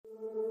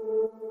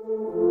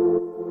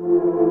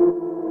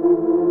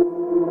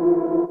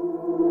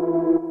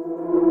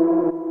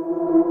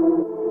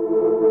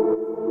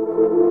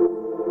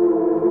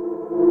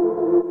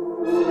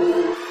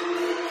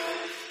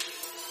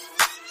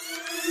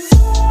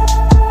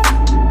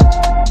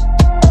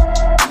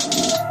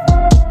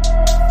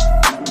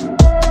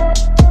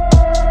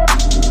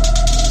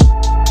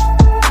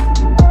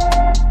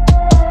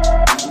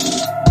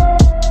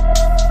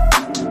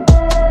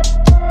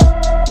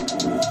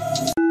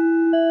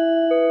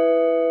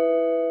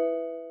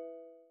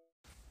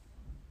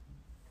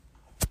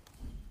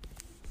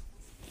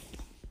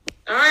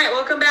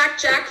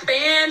Jack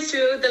fans,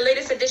 to the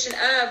latest edition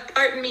of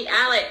Pardon Me,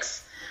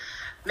 Alex.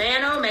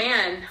 Man, oh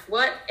man,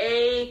 what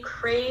a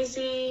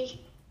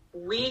crazy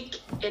week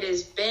it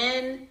has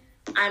been.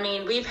 I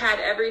mean, we've had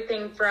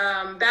everything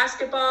from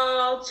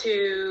basketball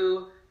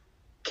to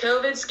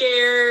COVID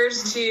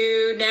scares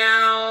to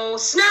now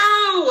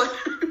snow.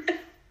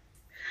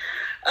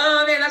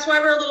 Oh man, that's why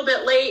we're a little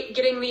bit late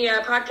getting the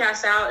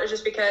podcast out. It's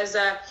just because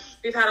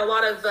we've had a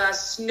lot of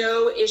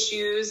snow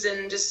issues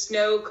and just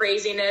snow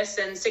craziness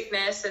and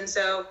sickness. And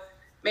so,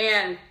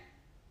 man,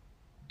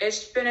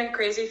 it's been a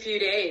crazy few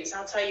days,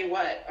 I'll tell you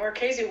what. Or a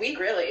crazy week,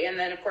 really. And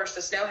then, of course,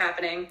 the snow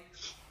happening.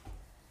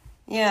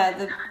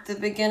 Yeah, the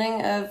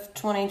beginning of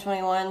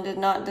 2021 did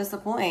not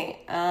disappoint.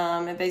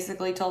 It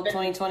basically told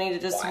 2020 to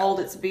just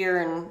hold its beer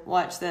and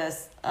watch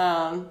this.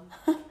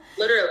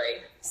 Literally.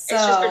 So,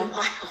 it's just been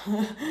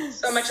wild.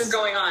 So much is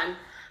going on.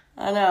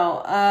 I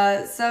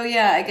know. So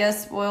yeah, I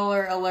guess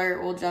spoiler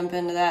alert, we'll jump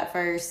into that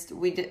first.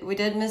 We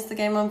did miss the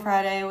game on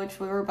Friday, which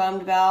we were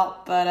bummed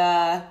about, but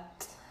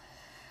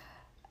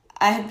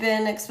I had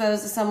been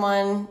exposed to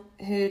someone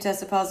who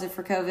tested positive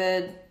for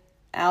COVID.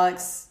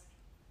 Alex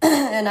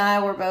and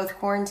I were both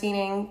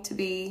quarantining to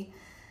be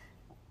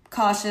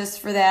cautious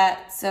for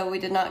that, so we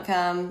did not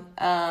come.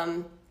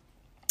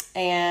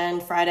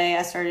 And Friday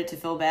I started to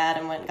feel bad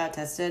and went and got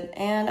tested,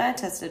 and I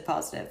tested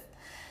positive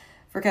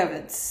for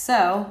COVID.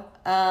 So,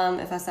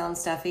 if I sound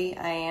stuffy,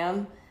 I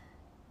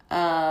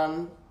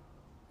am.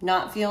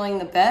 Not feeling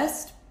the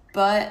best,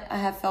 but I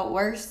have felt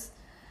worse.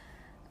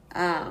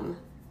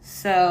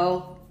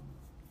 So,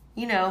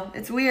 you know,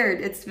 it's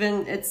weird.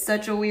 It's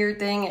such a weird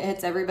thing. It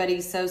hits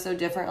everybody so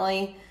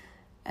differently.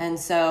 And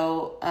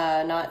so,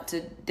 not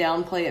to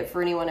downplay it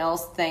for anyone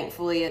else,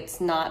 thankfully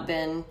it's not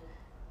been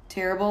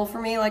terrible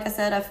for me. Like I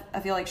said, I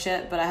feel like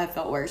shit, but I have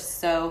felt worse.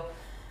 So,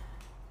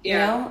 you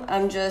know,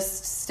 I'm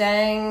just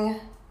staying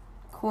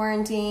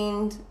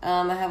quarantined.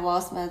 I have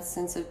lost my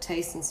sense of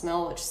taste and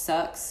smell, which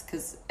sucks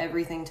because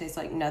everything tastes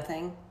like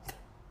nothing.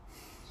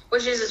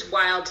 Which is just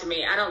wild to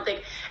me. I don't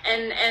think,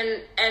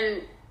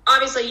 and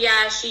obviously,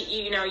 yeah,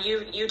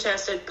 you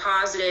tested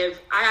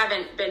positive. I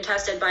haven't been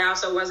tested, but I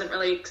also wasn't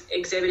really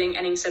exhibiting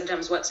any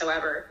symptoms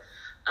whatsoever.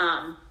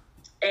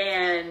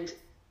 And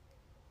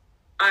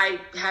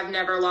I have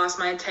never lost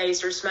my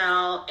taste or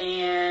smell,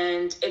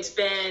 and it's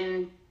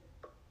been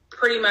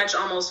pretty much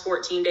almost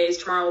 14 days.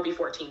 Tomorrow will be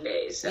 14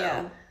 days.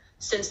 So,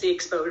 since the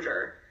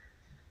exposure.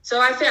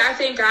 So I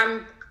think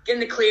I'm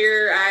in the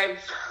clear. I've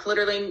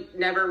literally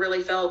never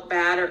really felt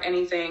bad or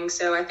anything.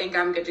 So I think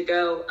I'm good to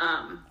go.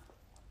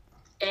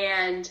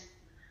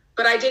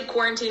 But I did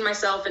quarantine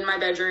myself in my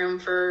bedroom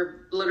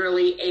for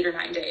literally 8 or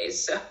 9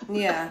 days. So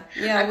yeah,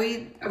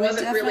 I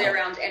wasn't really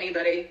around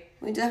anybody.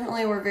 We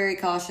definitely were very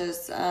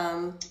cautious.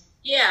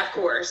 Yeah, of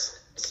course.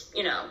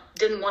 You know,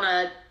 didn't want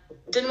to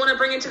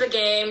bring it to the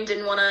game.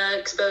 Didn't want to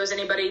expose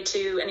anybody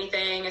to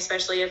anything,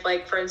 especially if,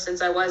 like, for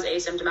instance, I was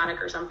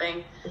asymptomatic or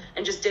something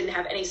and just didn't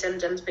have any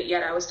symptoms, but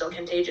yet I was still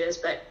contagious.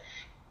 But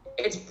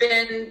it's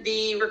been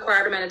the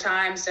required amount of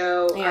time,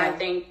 so I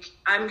think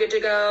I'm good to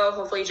go.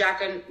 Hopefully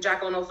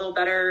Jacqueline will feel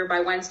better by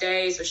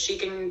Wednesday, so she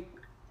can,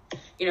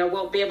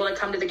 we'll be able to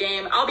come to the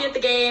game. I'll be at the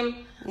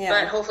game,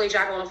 but hopefully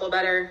Jacqueline will feel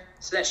better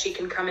so that she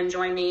can come and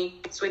join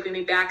me so we can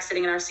be back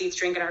sitting in our seats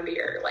drinking our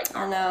beer. Like,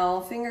 I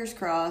know, fingers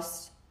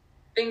crossed.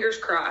 Fingers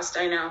crossed,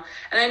 I know.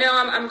 And I know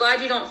I'm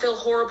glad you don't feel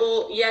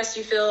horrible. Yes,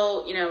 you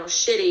feel,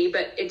 shitty,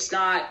 but it's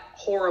not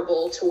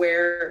horrible to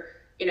where,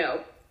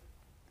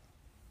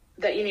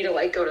 that you need to,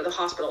 like, go to the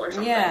hospital or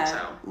something. Yeah,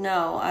 so.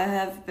 No, I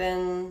have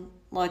been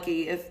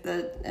lucky. If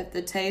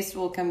the taste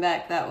will come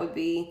back, that would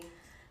be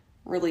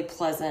really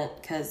pleasant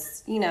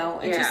because,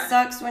 it just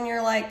sucks when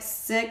you're, like,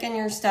 sick and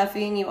you're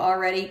stuffy and you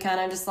already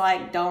kind of just,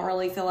 like, don't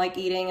really feel like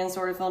eating and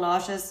sort of feel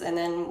nauseous. And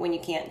then when you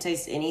can't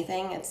taste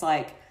anything, it's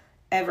like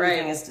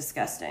everything is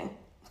disgusting.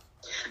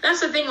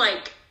 That's the thing,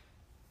 like,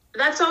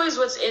 that's always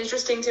what's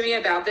interesting to me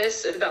about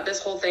this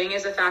whole thing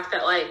is the fact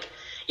that, like,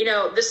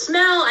 the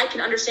smell I can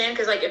understand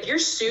because, like, if you're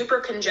super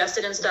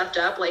congested and stuffed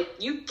up, like,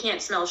 you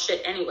can't smell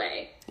shit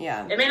anyway.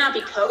 Yeah. It may not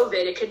be COVID.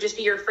 It could just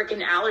be your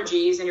freaking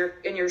allergies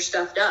and you're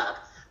stuffed up.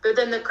 But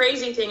then the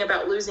crazy thing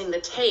about losing the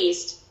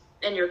taste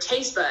and your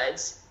taste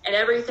buds and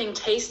everything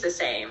tastes the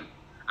same,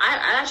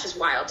 that's just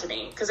wild to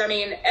me. Because, I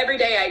mean, every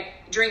day I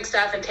drink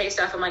stuff and taste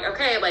stuff. I'm like,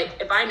 okay,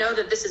 like, if I know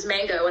that this is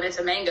mango and it's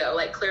a mango,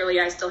 like, clearly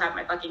I still have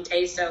my fucking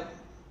taste. So,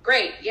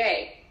 great,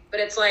 yay. But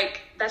it's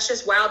like, that's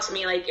just wild to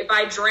me. Like, if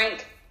I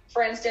drink,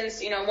 for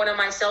instance, one of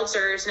my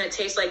seltzers and it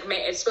tastes like,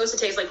 it's supposed to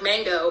taste like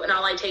mango and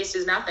all I taste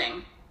is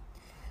nothing.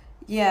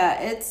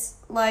 Yeah, it's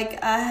like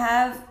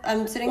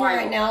I'm sitting here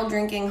right now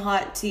drinking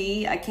hot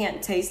tea. I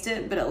can't taste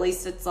it, but at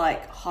least it's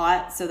like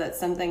hot, so that's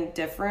something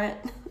different.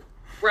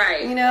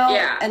 Right.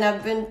 Yeah. And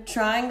I've been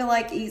trying to,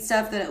 like, eat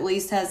stuff that at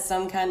least has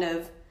some kind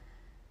of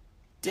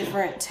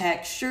different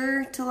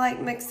texture to, like,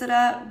 mix it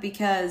up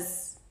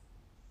because.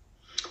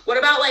 What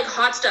about, like,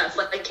 hot stuff?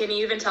 Like, can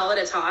you even tell that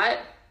it's hot?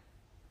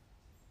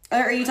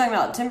 Are you talking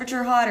about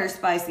temperature hot or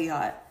spicy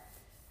hot?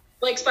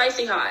 Like,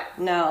 spicy hot.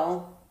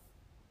 No.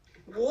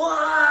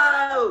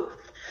 Whoa!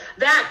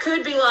 that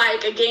could be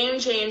like a game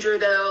changer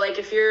though. Like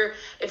if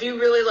you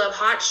really love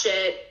hot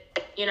shit,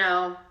 you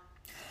know,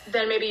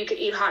 then maybe you could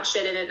eat hot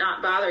shit and it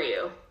not bother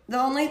you. The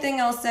only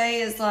thing I'll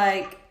say is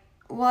like,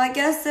 well, I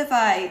guess if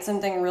I ate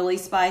something really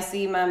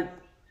spicy, my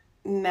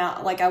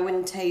mouth, like I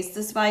wouldn't taste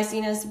the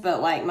spiciness,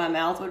 but like my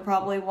mouth would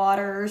probably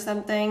water or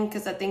something,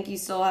 because I think you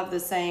still have the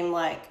same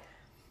like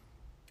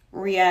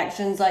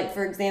reactions. Like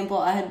for example,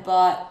 I had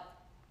bought,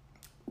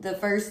 the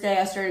first day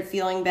I started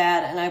feeling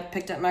bad and I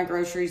picked up my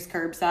groceries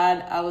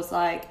curbside, I was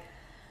like,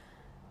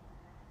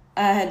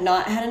 I had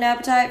not had an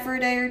appetite for a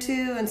day or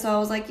two, and so I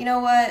was like, you know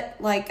what,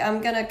 like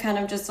I'm gonna kind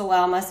of just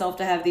allow myself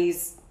to have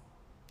these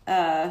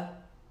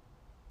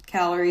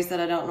calories that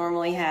I don't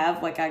normally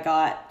have. Like I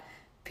got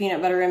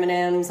peanut butter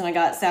M&Ms and I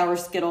got sour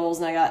Skittles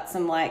and I got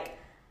some like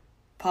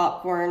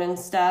popcorn and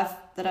stuff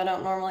that I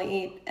don't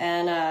normally eat.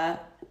 And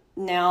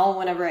now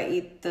whenever I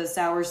eat the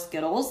sour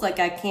Skittles, like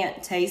I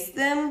can't taste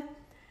them,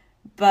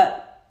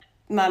 but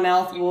my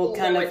mouth will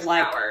kind of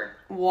like sour.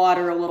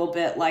 Water a little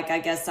bit. Like I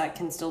guess I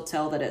can still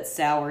tell that it's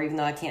sour even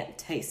though I can't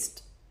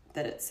taste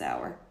that it's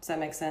sour. Does that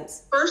make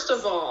sense? First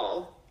of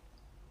all,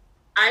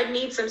 I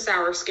need some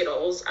sour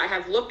Skittles. I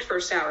have looked for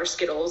sour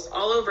Skittles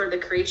all over the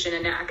creation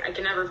and I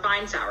can never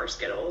find sour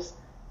Skittles.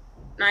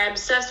 And I'm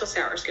obsessed with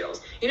sour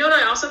Skittles. You know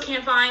what I also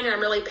can't find, and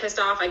I'm really pissed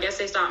off? I guess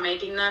they stopped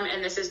making them,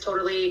 and this is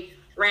totally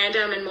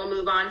random, and we'll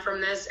move on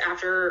from this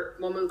after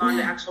we'll move on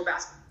to actual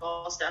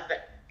basketball stuff.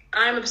 But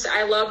I'm obsessed.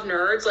 I love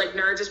Nerds. Like,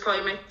 Nerds is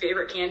probably my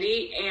favorite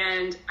candy,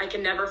 and I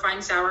can never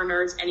find sour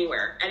Nerds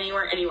anywhere.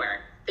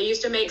 They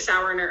used to make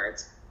sour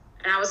Nerds.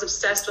 And I was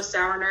obsessed with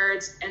sour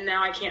Nerds, and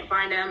now I can't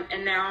find them,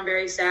 and now I'm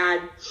very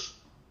sad.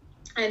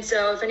 And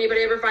so if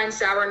anybody ever finds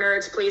sour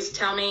Nerds, please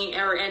tell me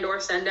or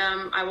send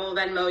them. I will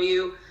Venmo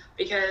you,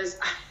 because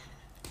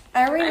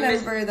I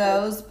remember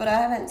those, but I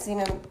haven't seen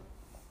them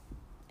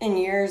in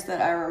years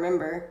that I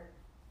remember.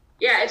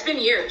 Yeah, it's been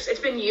years,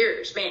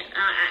 man.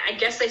 I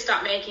guess they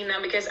stopped making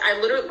them because I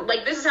literally,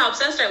 like, this is how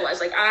obsessed I was.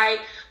 Like, I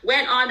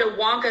went onto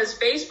Wonka's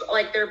Facebook,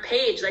 like their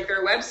page, like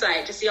their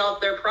website, to see all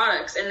of their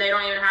products, and they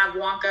don't even have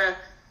Wonka.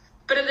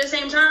 But at the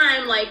same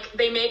time, like,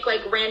 they make,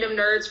 like, random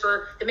nerds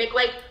they make,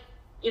 like,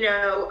 you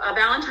know,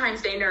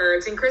 Valentine's Day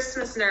nerds and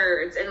Christmas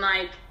nerds and,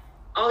 like,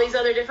 all these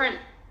other different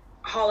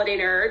holiday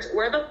nerds.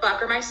 Where the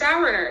fuck are my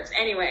sour Nerds?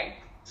 Anyway,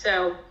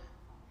 so.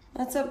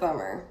 That's a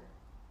bummer.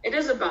 It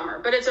is a bummer,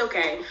 but it's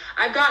okay.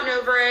 I've gotten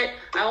over it.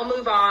 I will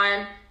move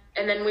on.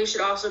 And then we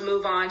should also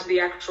move on to the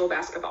actual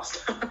basketball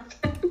stuff.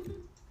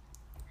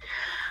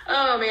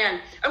 Oh, man.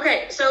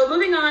 Okay, so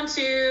moving on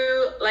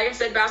to, like I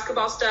said,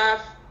 basketball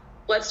stuff.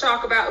 Let's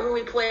talk about who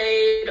we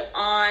played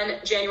on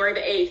January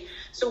the 8th.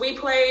 So we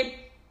played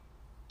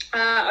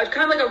kind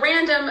of like a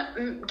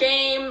random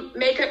game,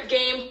 makeup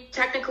game,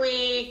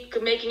 technically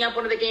making up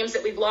one of the games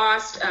that we've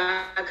lost,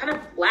 kind of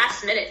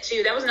last minute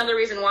too. That was another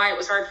reason why it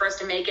was hard for us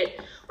to make it,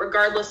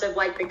 regardless of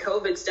like the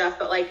COVID stuff.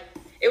 But like,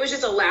 it was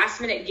just a last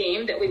minute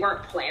game that we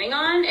weren't planning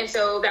on. And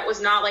so that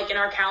was not like in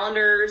our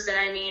calendars. And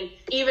I mean,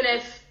 even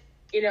if,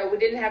 you know, we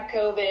didn't have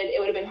COVID, it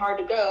would have been hard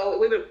to go.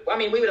 We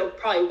would have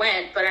probably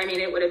went, but I mean,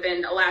 it would have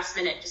been a last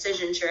minute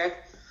decision trip.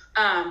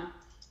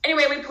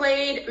 Anyway, we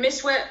played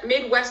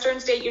Midwestern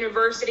State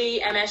University,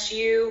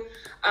 MSU.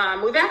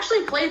 We've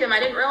actually played them. I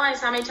didn't realize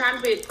how many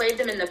times we had played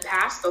them in the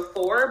past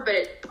before,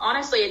 but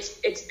honestly,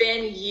 it's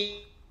been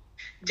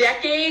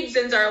decades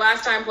since our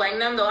last time playing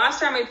them. The last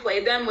time we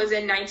played them was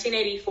in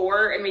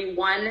 1984, and we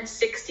won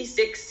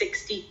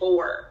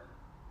 66-64.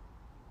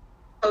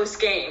 Close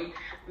game.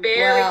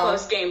 Very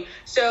close game.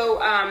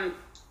 So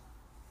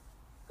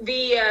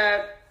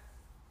the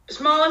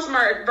smallest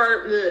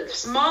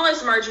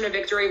margin of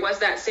victory was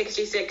that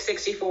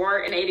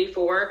 66-64 in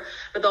 84,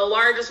 but the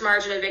largest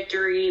margin of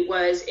victory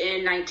was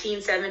in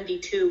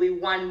 1972. We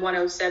won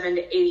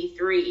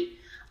 107-83.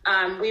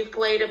 We've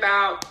played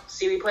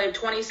we played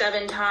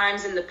 27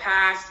 times in the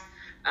past.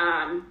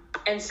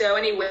 And so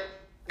anyway,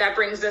 that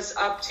brings us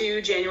up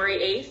to January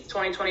 8th,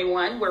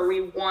 2021, where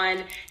we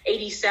won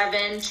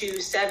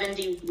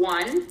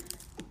 87-71.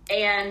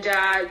 And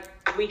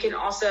we can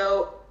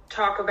also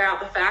talk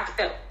about the fact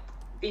that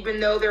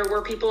even though there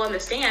were people in the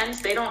stands,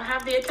 they don't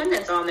have the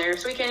attendance on there.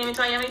 So we can't even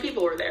tell you how many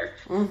people were there.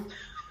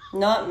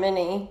 Not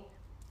many.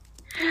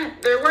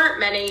 There weren't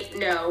many,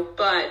 no,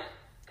 but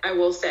I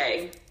will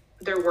say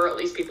there were at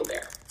least people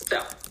there.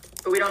 So,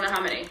 but we don't know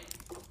how many.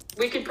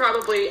 We could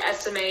probably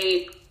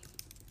estimate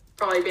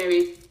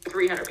maybe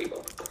 300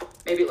 people,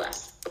 maybe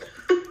less.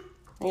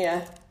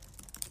 Yeah.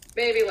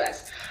 Maybe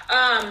less.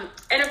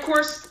 And of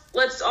course,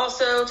 let's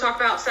also talk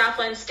about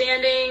Southland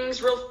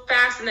standings real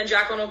fast, and then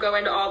Jacqueline will go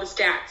into all the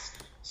stats.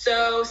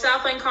 So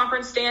Southland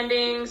Conference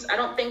standings, I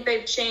don't think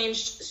they've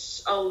changed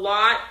a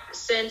lot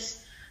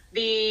since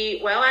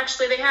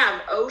actually they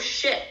have. Oh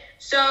shit.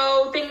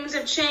 So things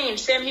have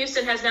changed. Sam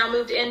Houston has now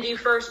moved into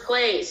first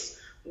place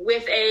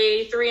with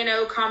a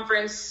 3-0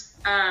 conference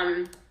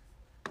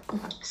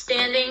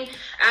standing.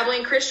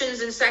 Abilene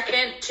Christian's in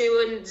second,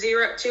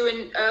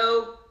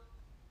 2-0.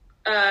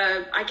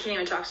 I can't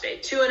even talk today.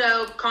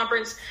 2-0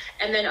 conference,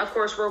 and then of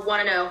course we're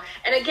 1-0.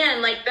 And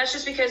again, like that's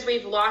just because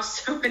we've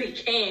lost so many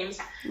games.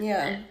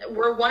 Yeah,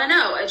 we're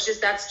 1-0. It's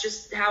just that's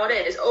just how it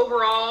is.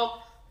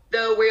 Overall,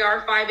 though, we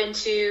are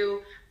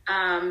 5-2.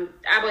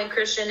 Abilene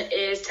Christian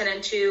is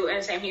 10-2,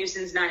 and Sam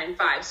Houston's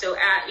 9-5. So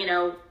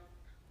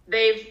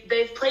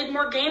they've played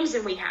more games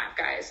than we have,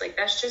 guys. Like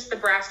that's just the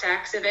brass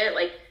tacks of it.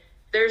 Like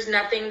there's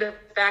nothing the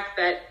fact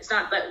that it's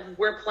not that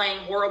we're playing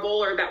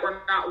horrible or that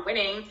we're not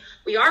winning.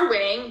 We are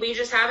winning. We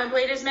just haven't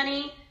played as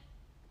many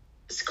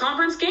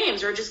conference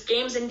games or just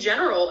games in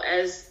general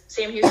as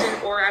Sam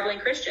Houston or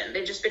Abilene Christian.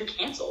 They've just been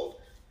canceled,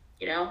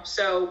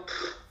 So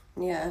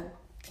yeah,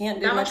 can't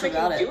do not much we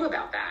about can it. do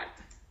about that.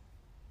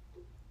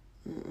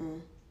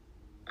 Mm-mm.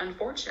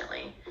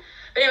 Unfortunately.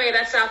 But anyway,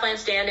 that's Southland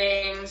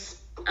standings.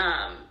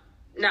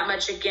 Not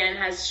much again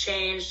has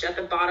changed at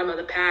the bottom of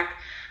the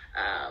pack.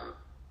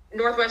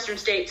 Northwestern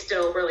State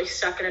still really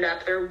sucking it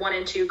up. They're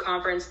 1-2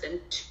 conference,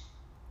 then 2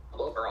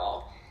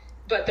 overall,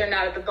 but they're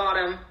not at the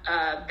bottom.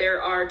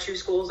 There are 2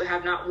 schools that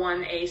have not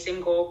won a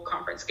single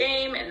conference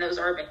game, and those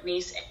are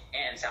McNeese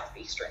and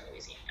Southeastern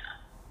Louisiana.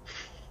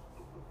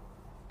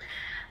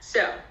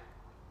 So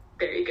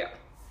there you go.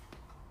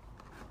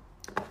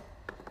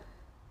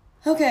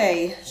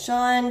 Okay,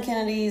 Sean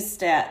Kennedy's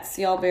stats.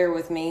 Y'all bear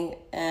with me,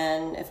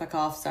 and if I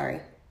cough, sorry.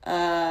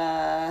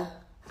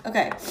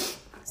 Okay,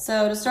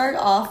 so to start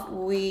off,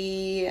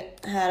 we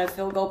had a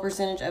field goal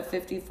percentage of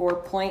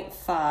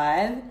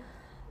 54.5.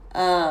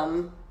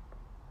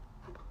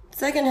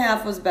 Second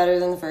half was better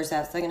than the first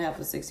half. Second half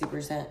was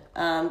 60%.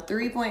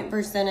 3-point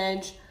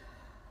percentage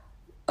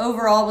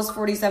overall was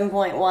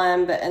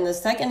 47.1, but in the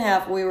second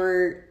half, we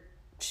were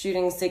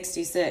shooting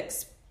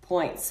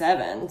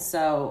 66.7.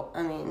 So,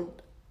 I mean,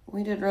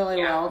 we did really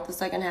well the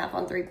second half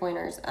on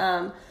 3-pointers.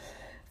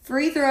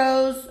 Free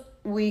throws,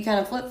 we kind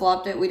of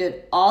flip-flopped it. We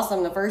did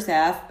awesome the first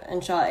half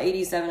and shot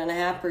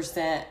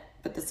 87.5%,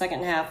 but the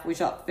second half we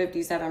shot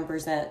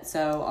 57%.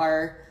 So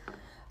our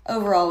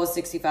overall was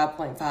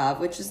 65.5,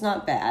 which is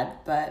not bad,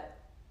 but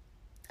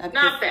I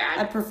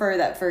prefer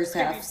that first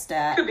half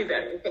stat. Could be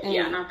better, but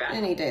not bad.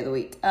 Any day of the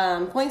week.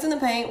 Points in the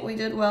paint, we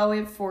did well. We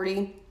had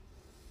 40.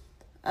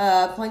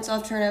 Points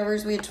off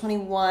turnovers, we had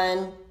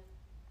 21.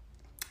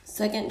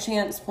 Second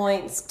chance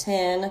points,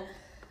 10.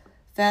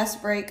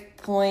 Fast break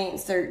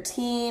points,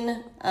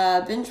 13.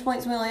 Bench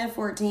points, we only had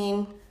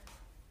 14.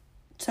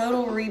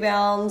 Total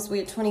rebounds, we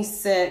had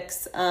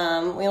 26. We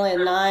only had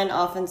 9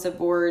 offensive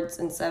boards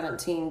and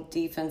 17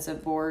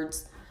 defensive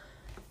boards.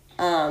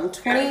 20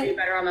 gotta be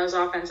better on those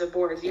offensive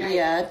boards.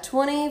 Yeah,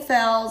 20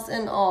 fouls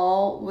in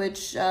all,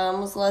 which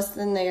was less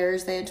than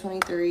theirs. They had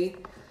 23.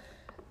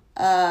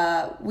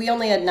 We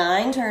only had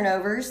 9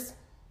 turnovers,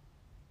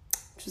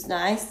 which was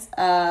nice.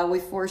 We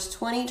forced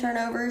 20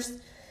 turnovers.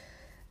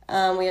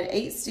 We had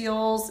 8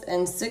 steals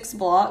and 6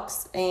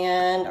 blocks,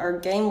 and our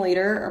game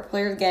leader, our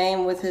player of the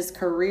game with his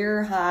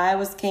career high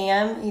was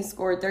Cam. He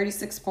scored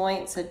 36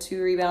 points, had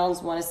 2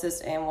 rebounds, 1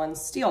 assist, and 1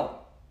 steal.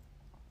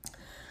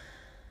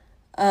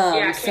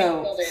 Cam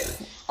killed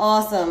it.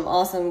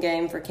 Awesome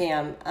game for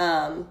Cam.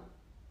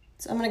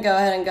 So I'm going to go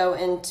ahead and go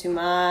into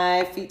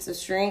my feats of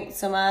strength.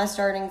 So my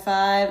starting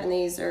 5, and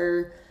these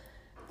are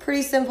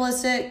pretty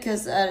simplistic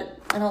because I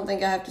don't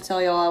think I have to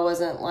tell y'all I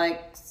wasn't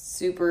like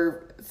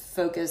super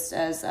focused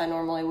as I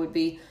normally would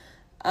be.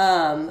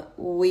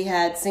 We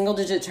had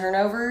single-digit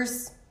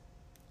turnovers.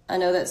 I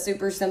know that's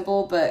super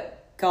simple,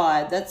 but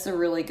God, that's a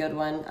really good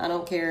one. I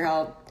don't care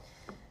how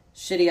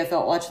shitty I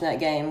felt watching that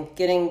game.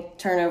 Getting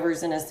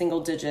turnovers in a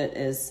single digit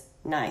is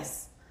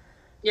nice.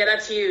 Yeah,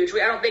 that's huge.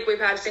 I don't think we've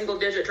had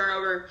single-digit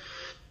turnover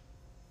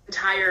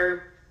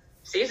entire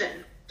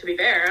season, to be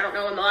fair. I don't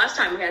know when the last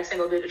time we had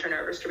single-digit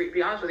turnovers, to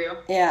be honest with you.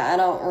 Yeah, I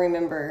don't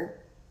remember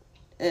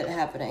it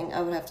happening.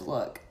 I would have to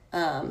look.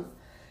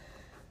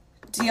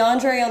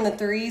 DeAndre on the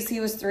threes, he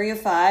was 3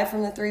 of 5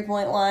 from the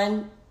 3-point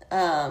line.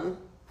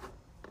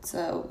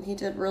 So he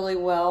did really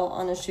well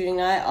on his shooting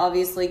night.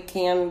 Obviously,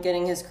 Cam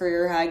getting his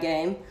career high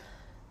game.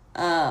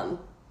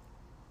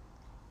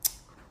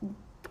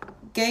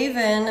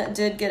 Gavin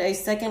did get a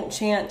second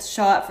chance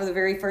shot for the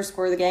very first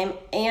score of the game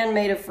and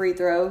made a free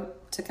throw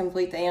to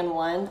complete the and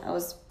one. I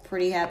was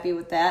pretty happy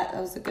with that.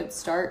 That was a good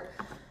start.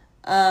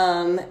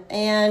 And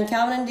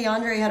Calvin and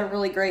DeAndre had a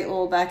really great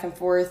little back and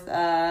forth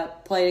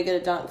play to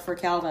get a dunk for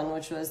Calvin,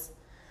 which was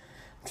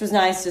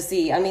nice to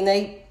see. I mean,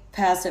 they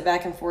passed it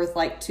back and forth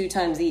like 2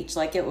 times each.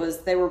 Like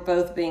they were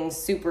both being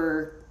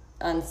super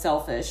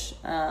unselfish.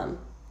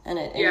 And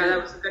it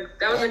ended,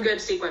 that was a good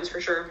sequence for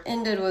sure.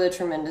 Ended with a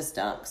tremendous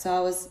dunk. So I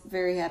was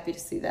very happy to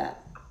see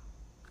that.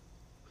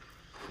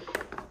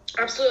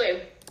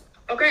 Absolutely.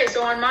 Okay,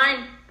 so on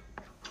mine,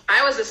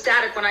 I was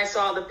ecstatic when I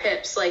saw the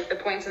pips, like the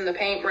points in the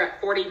paint were at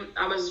 40.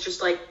 I was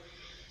just like,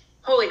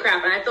 holy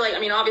crap. And I feel like,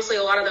 obviously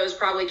a lot of those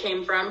probably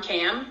came from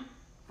Cam.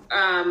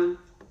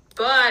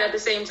 But at the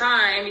same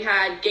time, you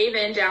had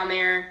Gavin down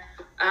there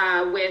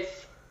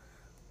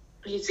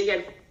he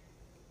had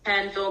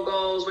 10 field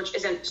goals, which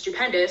isn't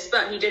stupendous,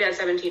 but he did have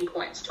 17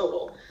 points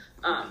total.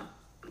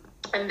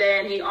 And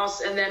then we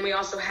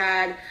also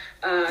had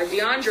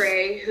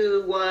DeAndre,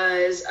 who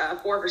was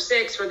 4 for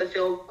 6 for the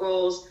field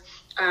goals.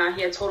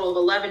 He had a total of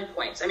 11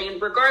 points. I mean,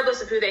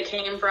 regardless of who they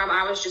came from,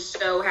 I was just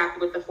so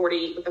happy with the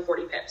 40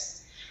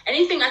 pips.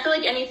 I feel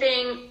like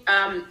anything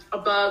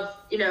above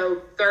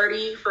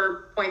 30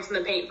 for points in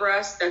the paint for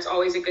us, that's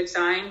always a good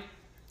sign.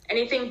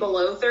 Anything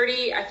below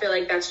 30, I feel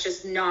like that's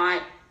just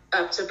not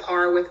up to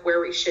par with where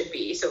we should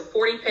be. So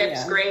 40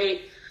 pips,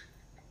 great.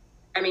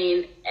 I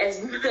mean,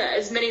 as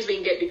many as we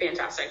can get would be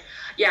fantastic.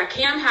 Yeah,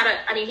 Cam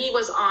he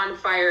was on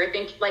fire. I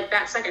think like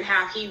that second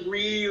half, he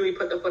really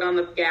put the foot on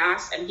the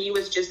gas, and he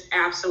was just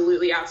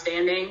absolutely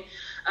outstanding.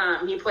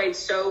 He played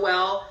so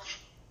well.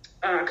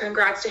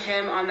 Congrats to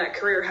him on that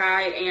career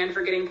high and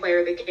for getting player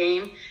of the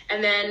game.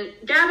 And then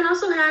Gavin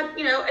also had,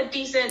 a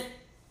decent.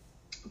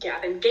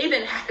 Gavin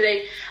had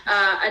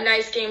a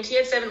nice game. He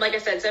had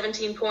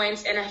 17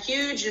 points and a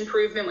huge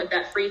improvement with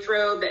that free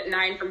throw, that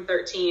 9 from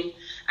 13.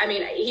 I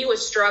mean, he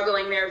was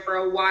struggling there for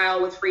a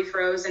while with free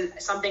throws, and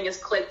something has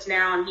clicked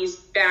now, and he's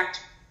back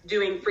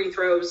doing free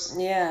throws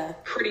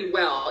pretty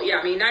well. Yeah,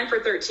 I mean, 9 for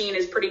 13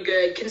 is pretty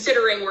good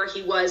considering where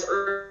he was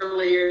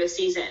earlier this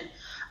season.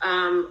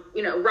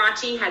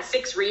 Rati had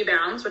 6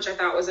 rebounds, which I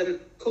thought was a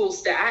cool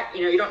stat.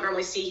 You don't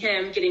normally see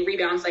him getting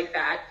rebounds like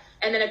that.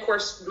 And then, of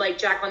course, like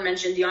Jacqueline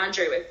mentioned,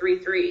 DeAndre with 3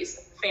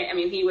 threes. I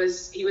mean, he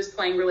was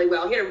playing really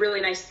well. He had a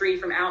really nice 3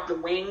 from out the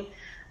wing.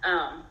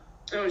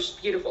 It was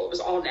just beautiful. It was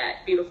all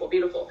net. Beautiful,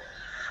 beautiful.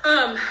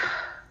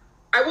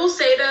 I will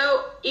say,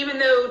 though, even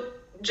though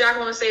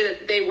Jacqueline will say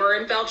that they were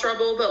in foul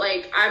trouble, but,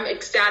 I'm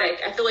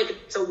ecstatic. I feel like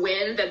it's a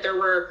win that there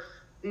were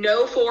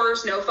no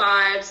 4s, no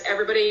 5s.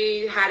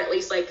 Everybody had at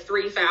least,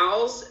 3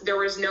 fouls. There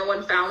was no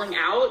one fouling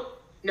out.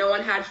 No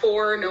one had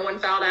 4. No one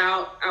fouled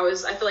out. I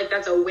feel like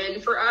that's a win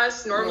for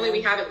us. Normally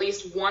we have at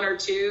least 1 or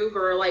 2 who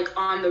are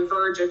on the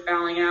verge of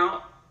fouling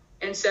out.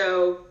 And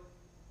so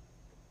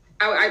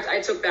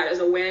I took that as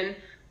a win.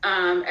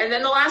 And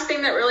then the last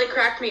thing that really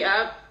cracked me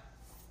up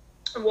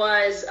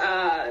was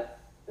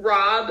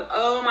Rob.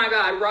 Oh my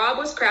God. Rob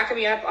was cracking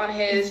me up on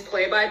his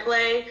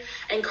play-by-play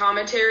and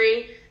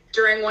commentary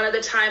during one of the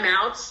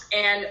timeouts.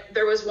 And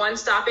there was one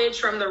stoppage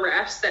from the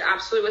refs that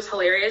absolutely was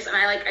hilarious. And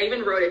I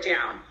even wrote it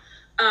down.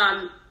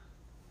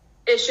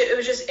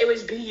 It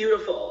was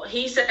beautiful.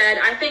 He said,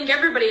 I think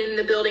everybody in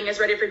the building is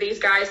ready for these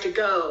guys to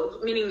go,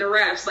 meaning the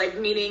refs,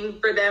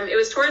 meaning for them. It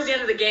was towards the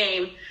end of the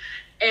game,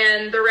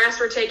 and the refs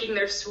were taking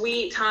their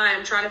sweet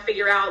time trying to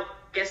figure out,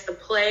 I guess, the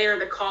play or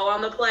the call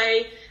on the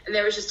play, and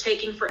they was just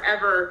taking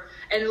forever.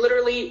 And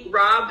literally,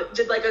 Rob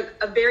did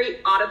a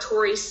very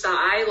auditory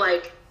sigh,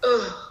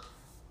 ugh.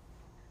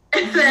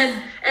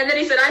 And then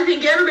he said, I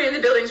think everybody in the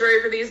building's ready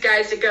for these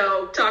guys to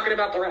go, talking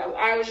about the refs.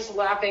 I was just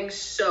laughing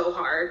so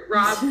hard.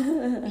 Rob,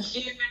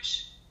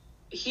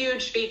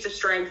 huge feats of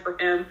strength for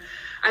him.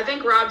 I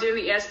think Rob doing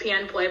the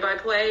ESPN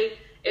play-by-play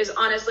is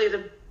honestly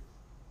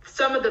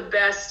some of the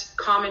best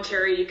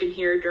commentary you can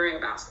hear during a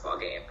basketball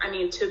game. I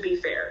mean, to be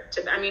fair.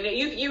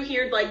 You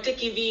hear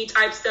Dickie V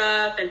type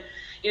stuff, and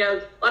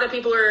a lot of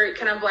people are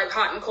kind of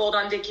hot and cold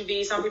on Dickie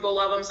V. Some people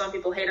love him, some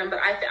people hate him. But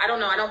I don't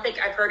know. I don't think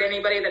I've heard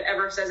anybody that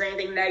ever says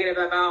anything negative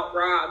about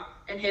Rob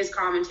and his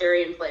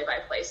commentary and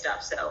play-by-play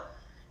stuff. So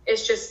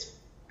it's just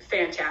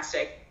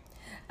fantastic.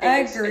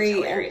 I agree. It's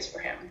hilarious for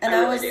him. And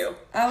I really do.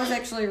 I was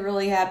actually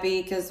really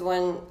happy because I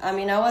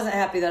wasn't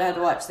happy that I had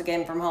to watch the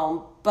game from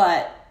home.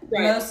 But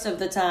most of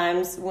the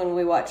times when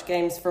we watch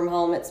games from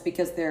home, it's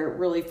because they're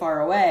really far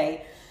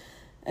away.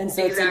 And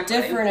so it's a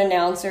different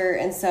announcer,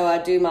 and so I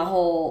do my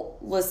whole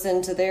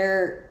listen to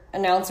their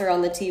announcer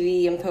on the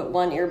TV and put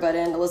one earbud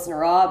in to listen to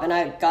Rob, and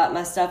I got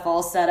my stuff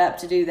all set up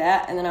to do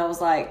that, and then I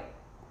was like,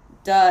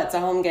 duh, it's a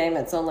home game,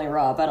 it's only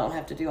Rob, I don't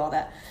have to do all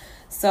that.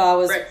 So I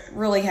was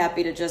really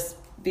happy to just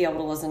be able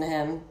to listen to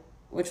him,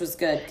 which was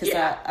good, because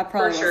I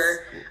probably was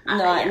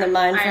not in the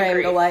mind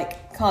frame to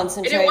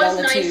concentrate on the two. And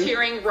it was nice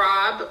hearing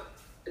Rob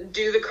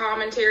do the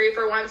commentary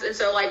for once, and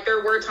so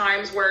there were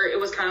times where it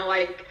was kind of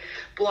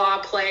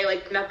blah play,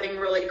 nothing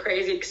really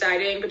crazy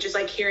exciting, but just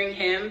hearing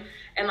him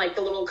and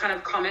the little kind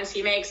of comments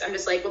he makes, I'm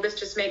just well, this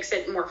just makes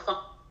it more fun,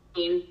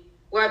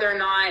 whether or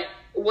not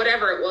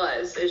whatever it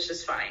was, it's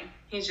just fine.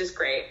 He's just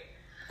great.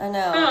 I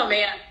know. Oh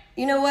man,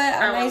 you know what,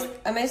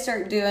 I may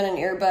start doing an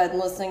earbud and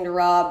listening to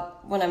Rob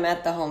when I'm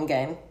at the home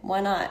game. Why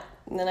not?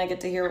 And then I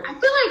get to hear. I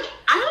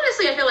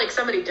feel like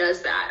somebody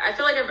does that. I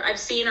feel like I've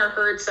seen or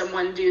heard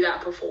someone do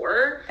that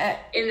before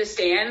in the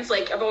stands.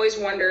 I've always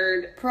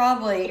wondered.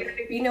 Probably.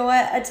 You know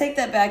what? I take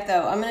that back,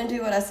 though. I'm going to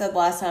do what I said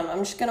last time. I'm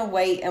just going to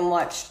wait and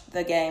watch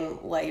the game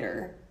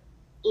later.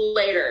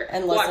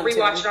 And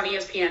rewatch it on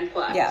ESPN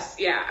Plus.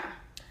 Yeah.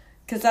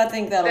 Because I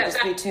think that'll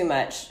just be too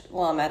much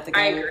while I'm at the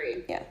game. I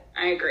agree. Yeah.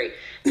 I agree.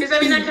 Because,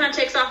 that kind of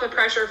takes off the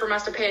pressure from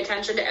us to pay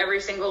attention to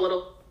every single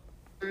little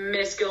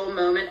minuscule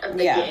moment of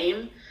the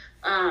game.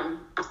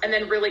 And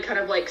then really kind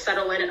of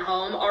settle in at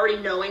home, already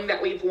knowing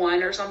that we've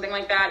won or something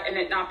like that, and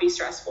it not be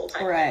stressful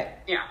type. Right.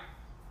 Yeah.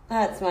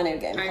 That's my new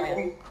game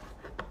plan.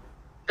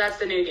 That's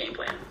the new game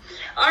plan.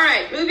 All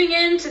right, moving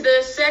into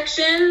the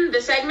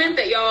segment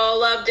that y'all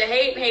love to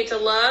hate and hate to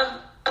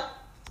love.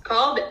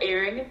 called the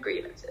airing of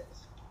grievances.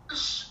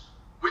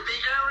 With the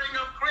airing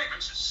of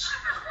grievances.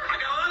 I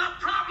got a lot of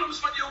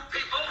problems with you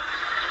people.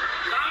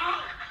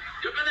 Now,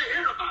 you're going to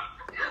hear about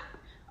it.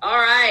 All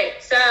right,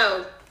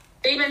 so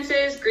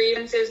grievances.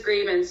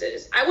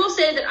 I will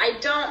say that I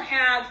don't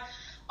have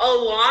a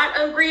lot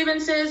of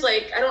grievances.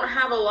 Like, I don't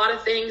have a lot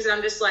of things that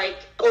I'm just, like,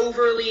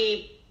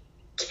 overly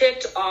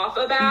ticked off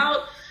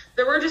about.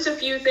 There were just a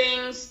few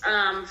things,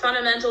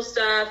 fundamental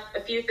stuff,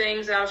 a few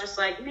things that I was just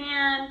like,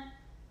 man,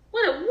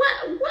 what are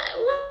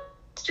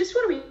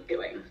we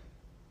doing?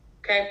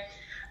 Okay.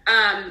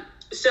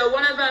 So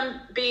one of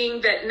them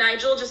being that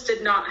Nigel just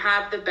did not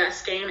have the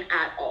best game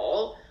at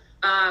all.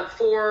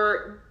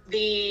 For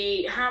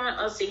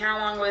how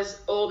long was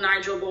old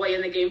Nigel Boy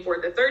in the game for?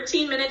 The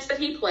 13 minutes that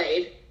he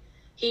played,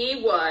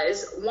 he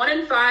was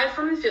 1-5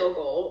 from the field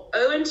goal,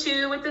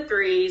 0-2 with the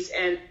threes,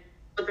 and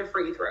with the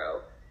free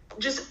throw.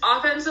 Just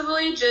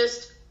offensively,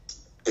 just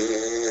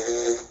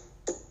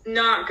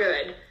not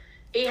good.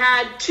 He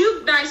had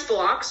 2 nice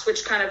blocks,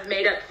 which kind of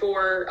made up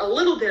for a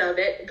little bit of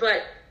it,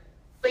 but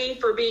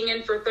for being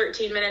in for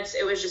 13 minutes,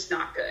 it was just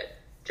not good.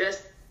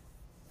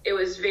 It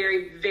was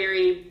very,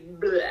 very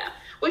bleh.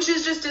 Which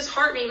is just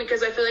disheartening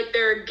because I feel like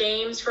there are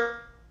games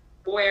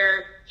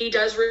where he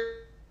does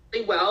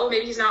really well.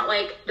 Maybe he's not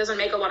doesn't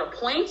make a lot of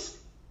points,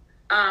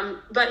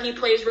 but he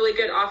plays really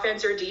good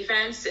offense or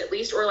defense at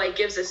least, or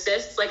gives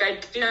assists. I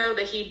do know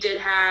that he did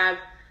have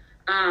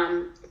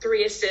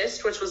 3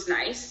 assists, which was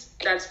nice.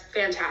 That's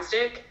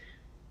fantastic.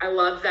 I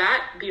love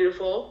that.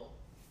 Beautiful.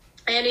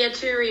 And he had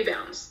 2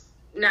 rebounds.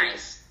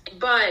 Nice.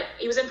 But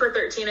he was in for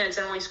 13 minutes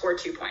and only scored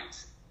 2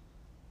 points.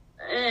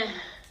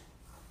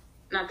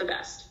 Not the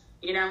best,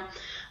 you know?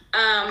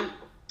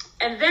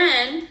 And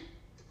then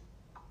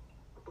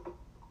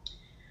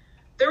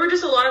there were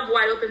just a lot of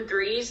wide open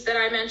threes that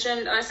I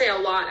mentioned. And I say a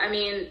lot. I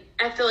mean,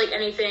 I feel like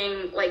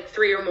anything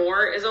 3 or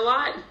more is a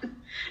lot.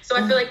 So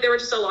I feel like there were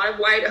just a lot of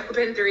wide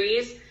open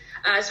threes,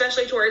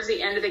 especially towards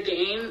the end of the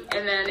game.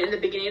 And then in the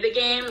beginning of the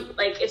game,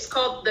 it's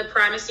called the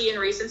primacy and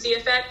recency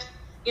effect,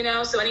 you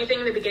know? So anything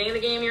in the beginning of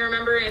the game you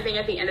remember, anything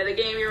at the end of the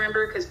game you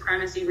remember, because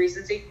primacy,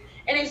 recency.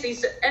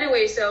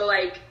 Anyway, so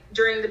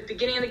during the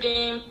beginning of the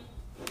game,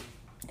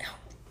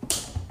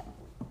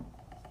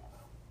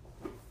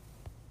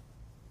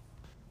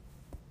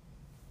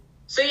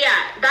 so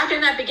yeah, back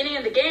in that beginning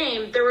of the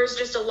game, there was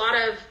just a lot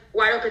of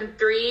wide open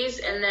threes,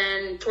 and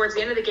then towards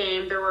the end of the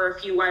game, there were a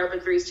few wide open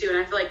threes too, and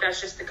I feel like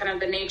that's just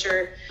the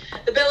nature,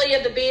 the belly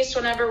of the beast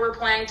whenever we're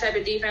playing, type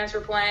of defense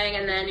we're playing,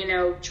 and then,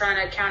 trying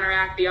to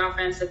counteract the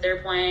offense that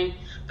they're playing.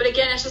 But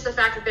again, it's just the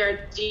fact that they're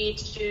a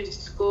D2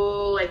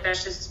 school,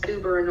 that's just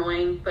uber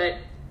annoying, but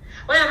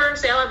whatever,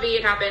 c'est la vie,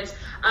 it happens.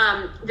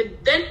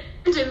 Then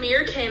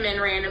Demir came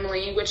in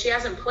randomly, which he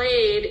hasn't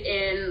played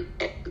in,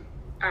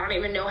 I don't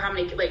even know how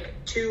many,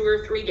 2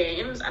 or 3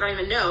 games. I don't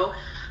even know.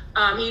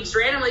 He just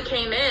randomly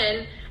came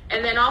in,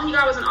 and then all he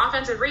got was an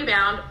offensive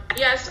rebound.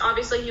 Yes,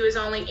 obviously he was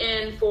only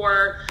in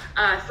for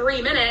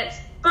 3 minutes,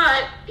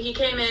 but he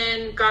came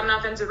in, got an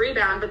offensive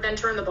rebound, but then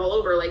turned the ball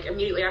over,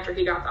 immediately after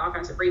he got the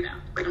offensive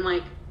rebound. And I'm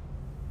like,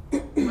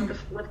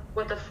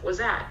 what the f was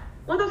that?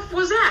 What the f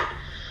was that?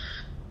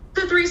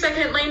 The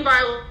 3-second lane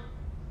violation.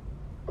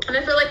 And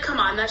I feel come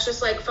on, that's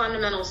just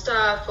fundamental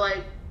stuff.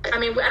 I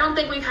mean, I don't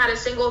think we've had a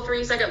single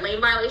 3-second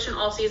lane violation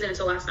all season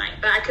until last night.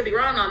 But I could be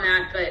wrong on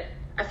that, but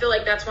I feel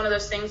that's one of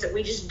those things that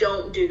we just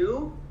don't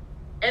do.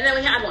 And then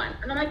we had one.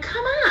 And I'm like,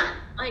 come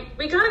on.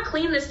 We got to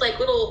clean this,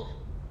 little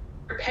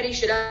petty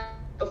shit up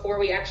before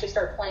we actually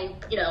start playing,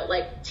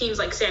 teams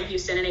like Sam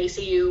Houston and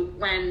ACU,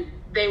 when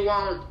they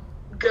won't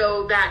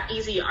go that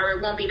easy, or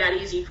it won't be that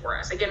easy for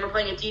us. Again, we're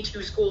playing a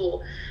D2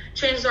 school.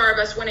 Chances are of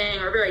us winning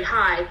are very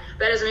high.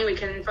 That doesn't mean we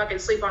can fucking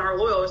sleep on our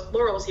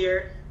laurels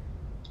here.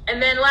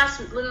 And then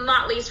last but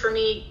not least for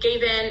me,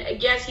 gave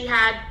in. Yes, he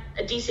had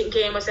a decent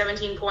game with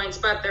 17 points,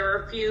 but there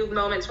were a few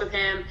moments with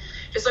him,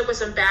 just with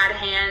some bad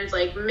hands,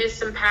 missed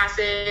some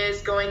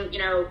passes, going,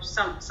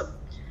 some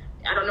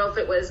I don't know if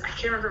it was, I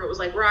can't remember if it was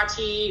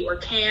Rati or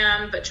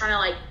Cam, but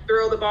trying to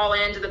throw the ball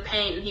into the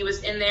paint, and he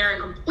was in there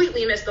and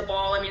completely missed the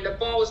ball. I mean, the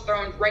ball was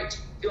thrown right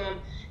to him.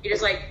 He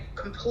just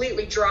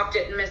completely dropped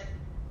it and missed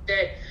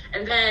it.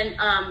 And then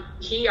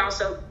he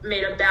also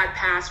made a bad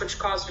pass, which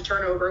caused a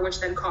turnover, which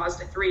then caused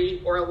a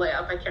 3 or a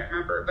layup. I can't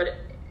remember, but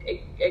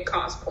it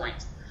caused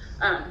points.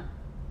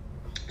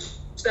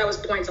 So that was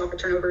points off of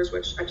turnovers,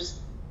 which I just,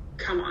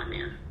 come on,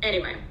 man.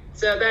 Anyway,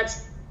 so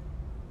that's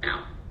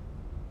now.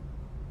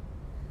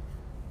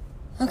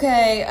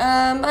 Okay,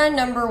 my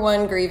number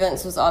one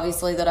grievance was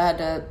obviously that I had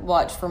to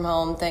watch from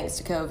home thanks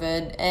to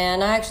COVID,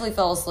 and I actually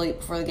fell asleep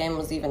before the game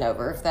was even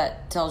over, if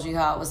that tells you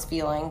how I was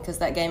feeling, because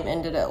that game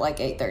ended at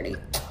 8:30.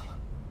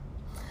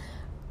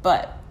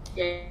 But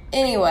yeah.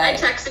 Anyway, I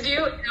texted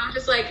you, and I was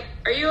just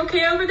are you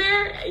okay over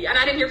there? And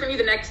I didn't hear from you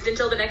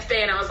until the next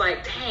day, and I was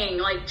like,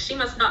 dang, she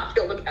must not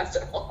feel the best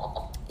at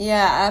all.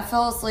 Yeah, I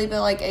fell asleep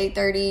at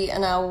 8:30,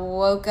 and I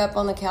woke up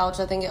on the couch,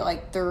 I think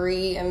at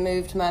 3, and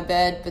moved to my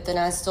bed, but then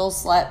I still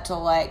slept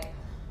till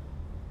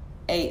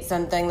 8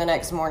 something the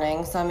next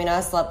morning. So, I mean,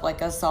 I slept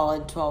a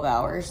solid 12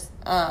 hours.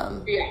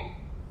 Yeah.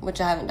 which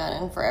I haven't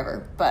done in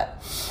forever.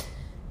 But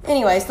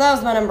anyway, so that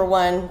was my number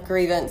one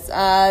grievance.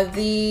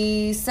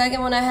 The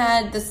second one I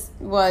had,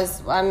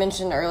 I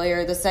mentioned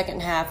earlier, the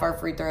second half, our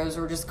free throws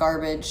were just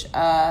garbage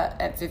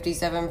at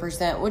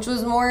 57%, which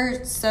was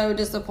more so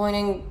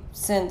disappointing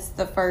since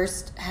the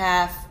first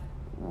half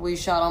we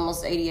shot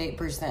almost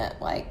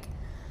 88%. Like,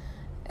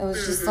 it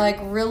was just like,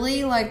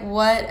 really? Like,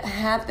 what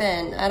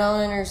happened? I don't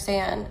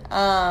understand.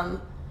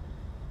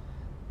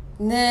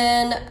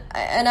 Then,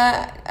 and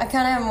I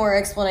kind of have more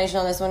explanation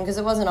on this one because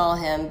it wasn't all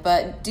him,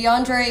 but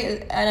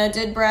DeAndre, and I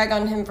did brag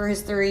on him for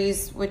his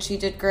threes, which he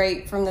did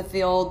great from the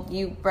field.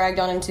 You bragged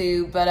on him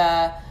too,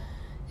 but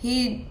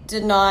he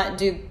did not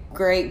do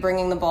great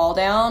bringing the ball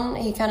down.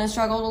 He kind of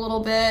struggled a little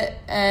bit,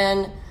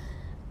 and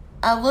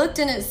I looked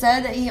and it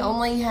said that he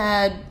only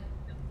had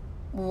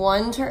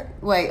one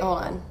wait, hold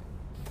on.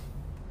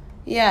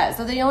 Yeah,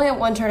 so that he only had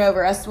one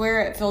turnover. I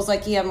swear it feels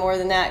like he had more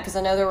than that because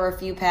I know there were a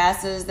few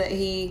passes that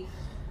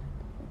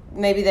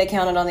maybe they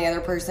counted on the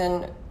other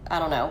person. I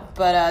don't know,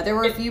 but there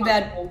were a few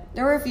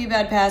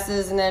bad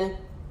passes, and then,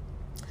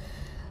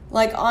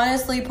 like,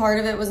 honestly, part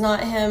of it was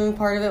not him.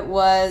 Part of it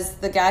was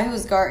the guy who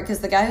was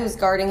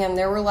guarding him.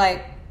 There were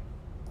like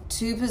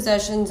 2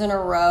 possessions in a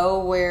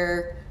row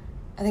where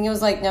I think it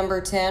was like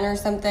number 10 or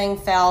something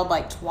fouled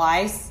him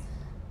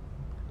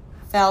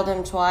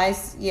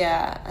twice.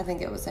 Yeah, I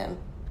think it was him.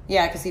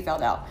 Yeah, because he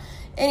fouled out.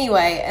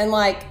 Anyway, and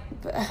like,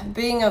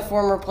 being a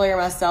former player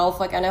myself,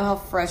 like, I know how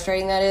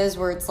frustrating that is,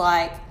 where it's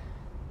like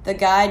the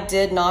guy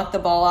did knock the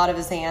ball out of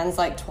his hands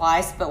like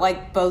twice, but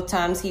like both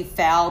times he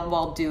fouled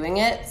while doing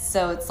it.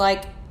 So it's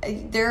like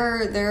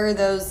there are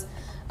those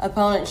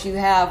opponents you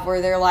have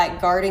where they're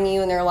like guarding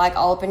you and they're like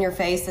all up in your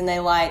face and they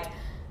like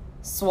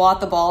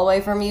swat the ball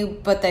away from you,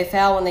 but they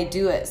foul when they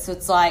do it. So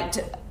it's like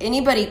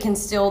anybody can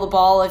steal the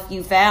ball if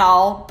you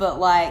foul, but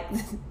like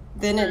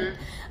then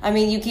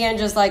you can't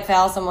just like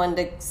foul someone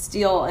to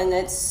steal. And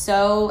it's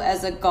so,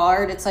 as a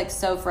guard, it's like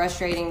so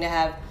frustrating to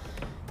have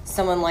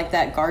someone like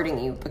that guarding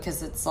you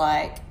because it's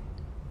like,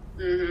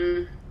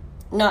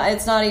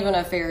 it's not even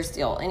a fair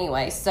steal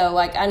anyway. So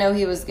like, I know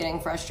he was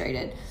getting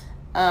frustrated.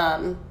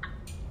 And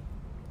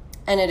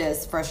it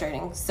is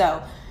frustrating.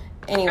 So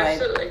anyway,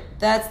 absolutely.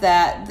 That's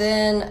that.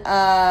 Then,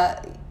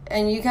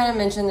 and you kind of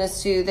mentioned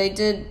this too,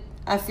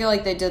 I feel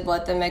like they did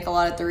let them make a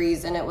lot of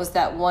threes, and it was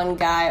that one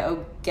guy,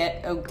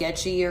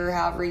 Ogechi, or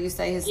however you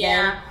say his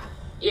name.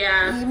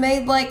 Yeah. He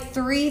made like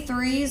 3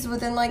 threes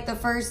within like the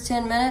first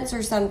 10 minutes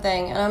or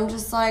something, and I'm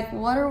just like,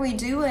 what are we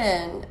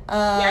doing? He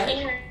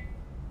had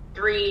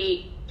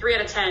 3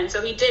 out of 10,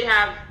 so he did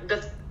have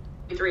the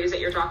threes that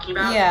you're talking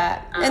about.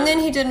 Yeah, and then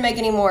he didn't make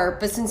any more,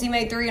 but since he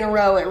made 3 in a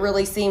row, it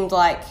really seemed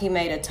like he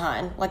made a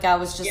ton. Like, I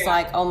was just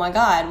like, oh my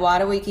God, why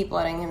do we keep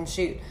letting him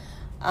shoot?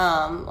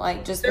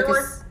 There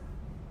were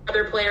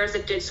other players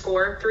that did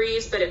score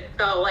threes, but it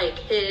felt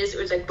like it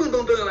was like boom,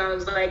 boom, boom. I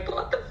was like,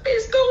 what the f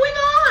is going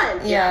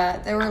on? Yeah,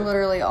 they were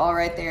literally all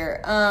right there.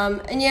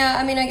 And yeah,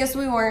 I mean, I guess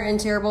we weren't in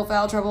terrible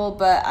foul trouble,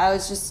 but I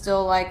was just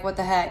still like, what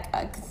the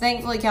heck?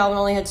 Thankfully, Calvin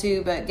only had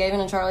 2, but Gavin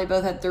and Charlie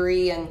both had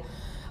 3, and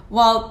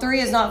while 3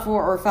 is not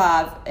 4 or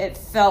 5, it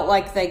felt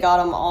like they got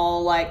them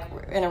all like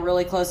in a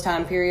really close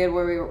time period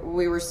where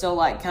we were still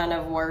like kind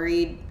of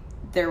worried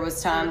there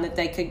was time that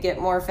they could get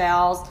more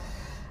fouls.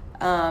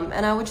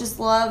 And I would just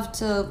love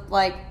to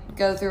like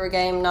go through a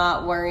game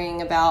not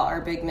worrying about our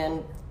big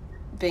men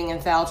being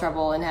in foul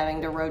trouble and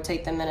having to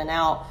rotate them in and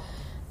out,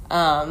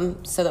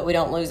 so that we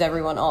don't lose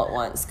everyone all at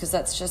once, because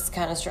that's just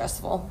kind of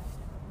stressful.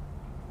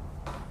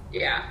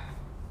 Yeah.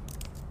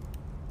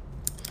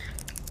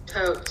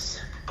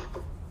 Totes.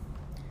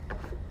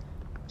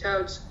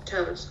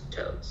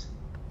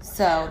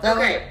 So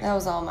that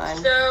was all mine.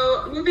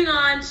 So moving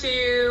on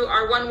to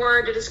our one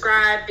word to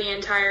describe the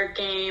entire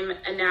game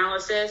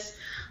analysis.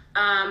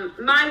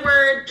 My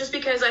word, just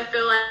because I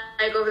feel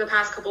like over the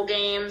past couple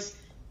games,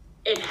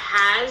 it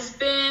has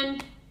been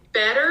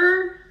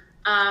better.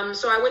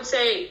 So I would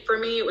say for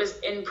me, it was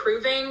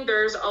improving.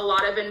 There's a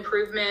lot of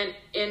improvement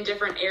in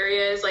different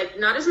areas, like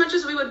not as much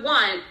as we would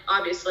want,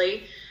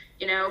 obviously,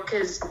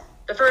 because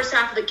the first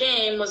half of the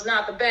game was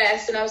not the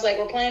best. And I was like,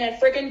 we're playing a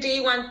freaking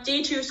D1,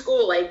 D2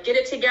 school, like get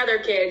it together,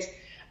 kids.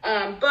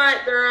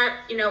 But there are,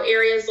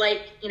 areas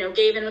like,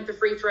 Gavin with the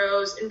free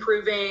throws,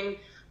 improving.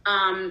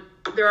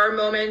 There are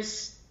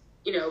moments,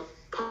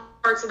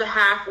 parts of the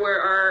half where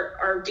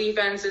our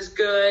defense is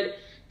good,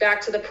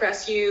 back to the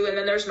press you, and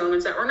then there's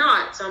moments that we're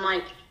not. So I'm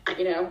like,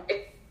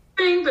 it's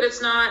getting, but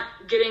it's not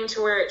getting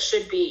to where it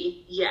should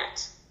be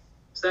yet.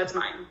 So that's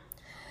mine.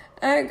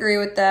 I agree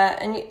with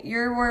that. And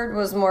your word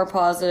was more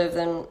positive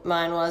than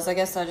mine was. I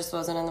guess I just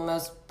wasn't in the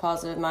most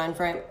positive mind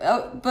frame.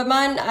 Oh, but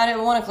mine, I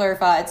didn't want to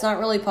clarify. It's not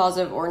really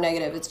positive or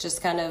negative. It's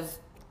just kind of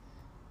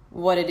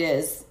what it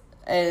is.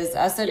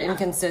 I said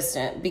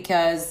inconsistent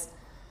because,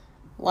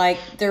 like,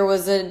 there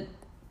was a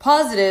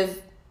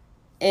positive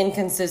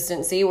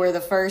inconsistency where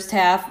the first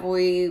half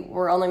we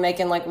were only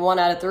making like 1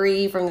 out of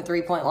 3 from the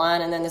 3-point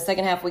line, and then the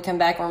second half we come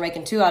back and we're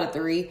making 2 out of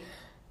 3.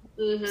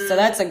 So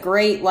that's a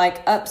great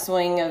like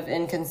upswing of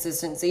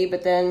inconsistency.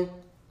 But then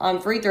on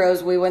free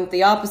throws, we went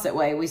the opposite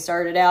way. We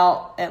started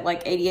out at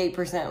like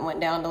 88% and went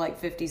down to like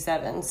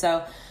 57.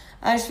 So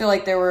I just feel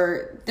like there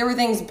were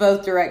things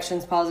both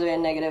directions, positive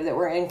and negative, that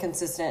were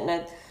inconsistent.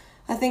 And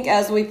I think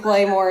as we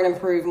play more and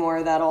improve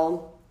more,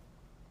 that'll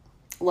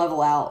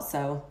level out.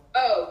 So.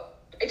 Oh,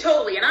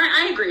 totally. And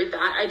I agree with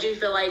that. I do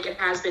feel like it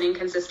has been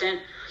inconsistent.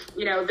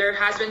 You know, there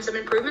has been some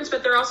improvements,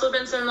 but there also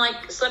been some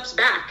like slips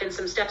back and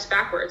some steps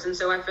backwards. And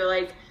so I feel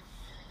like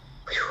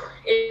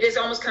it is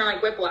almost kind of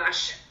like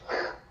whiplash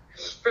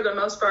for the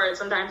most part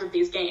sometimes with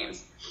these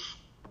games.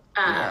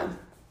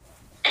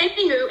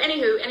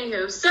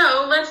 Anywho.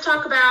 So let's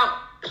talk about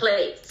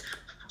plates.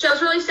 So I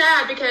was really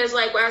sad because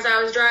like as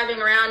I was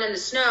driving around in the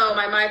snow,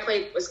 my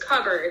plate was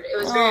covered. It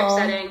was very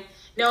upsetting.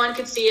 No one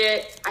could see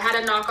it. I had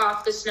to knock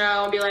off the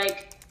snow and be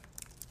like,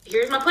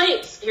 here's my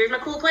plates. Here's my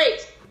cool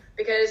plates.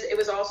 Because it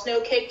was all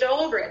snow caked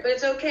all over it. But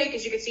it's okay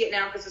because you can see it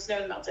now because the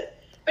snow's melted.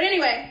 But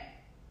anyway,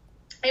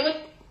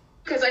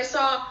 because I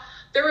saw,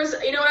 there was,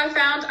 you know what I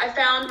found? I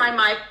found my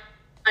mic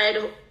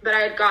that I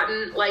had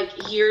gotten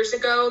like years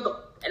ago.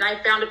 And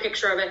I found a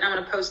picture of it and I'm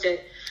going to post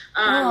it.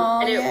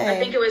 I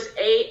think it was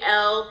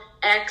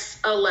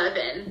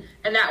ALX11.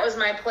 And that was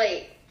my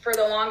plate for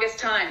the longest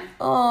time.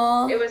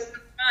 Aww. It was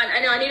fun.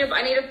 I know I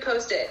need to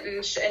post it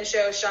and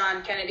show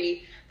Sean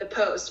Kennedy the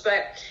post,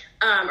 but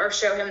or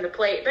show him the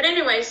plate. But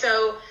anyway,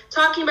 so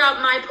talking about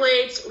my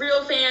plates,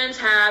 real fans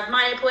have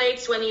my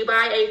plates when you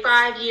buy a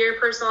 5-year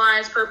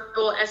personalized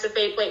purple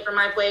SFA plate for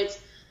my plates.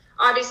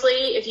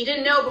 Obviously, if you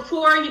didn't know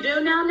before, you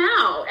do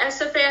now.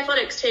 SFA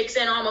Athletics takes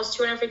in almost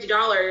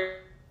 $250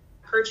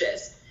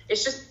 purchase.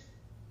 It's just an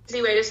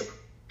easy way to support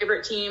your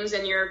favorite teams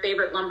and your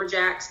favorite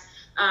Lumberjacks.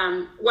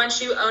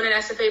 Once you own an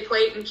SFA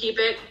plate and keep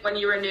it when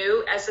you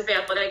renew,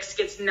 SFA Athletics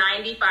gets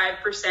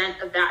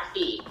 95% of that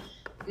fee.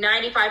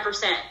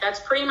 95%.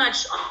 That's pretty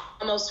much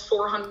almost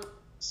 $400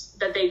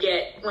 that they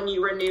get when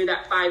you renew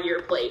that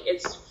 5-year plate.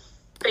 It's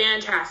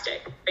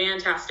fantastic.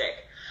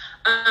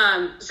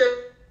 So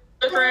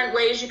different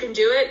ways you can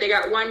do it. They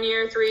got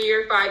 1-year,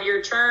 3-year,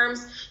 5-year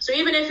terms. So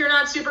even if you're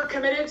not super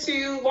committed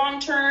to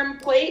long-term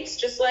plates,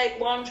 just like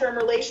long-term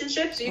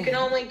relationships, you can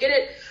only get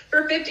it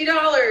for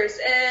 $50.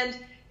 And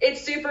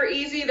it's super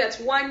easy. That's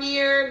 1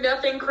 year,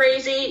 nothing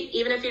crazy.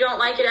 Even if you don't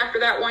like it after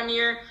that 1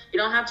 year, you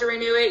don't have to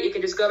renew it. You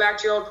can just go back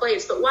to your old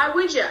plates. But why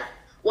would you?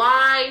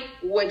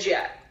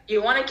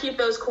 You want to keep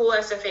those cool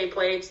SFA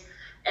plates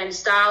and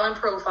style and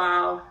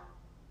profile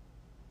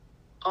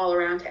all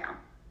around town.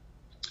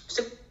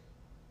 So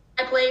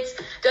my plates,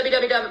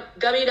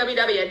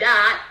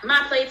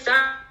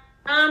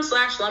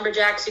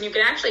 www.myplates.com/lumberjacks, and you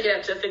can actually get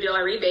up to a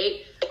 $50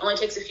 rebate. Only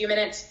takes a few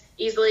minutes.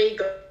 Easily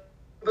go.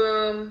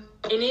 Boom.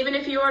 And even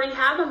if you already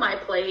have a My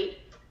Plate,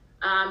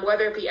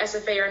 whether it be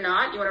SFA or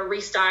not, you want to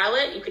restyle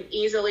it, you can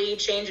easily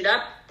change it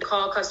up,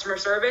 call customer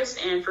service,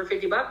 and for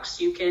 $50,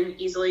 you can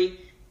easily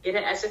get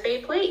an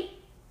SFA plate.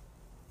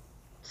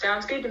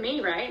 Sounds good to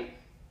me, right?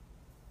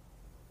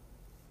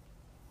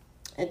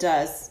 It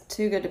does.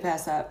 Too good to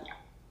pass up. Yeah.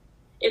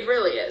 It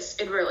really is.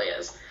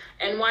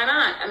 And why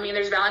not? I mean,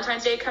 there's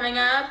Valentine's Day coming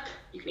up.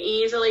 You can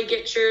easily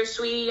get your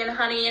sweetie and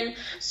honey and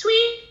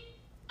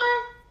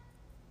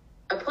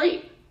a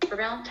plate for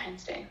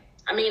Valentine's Day.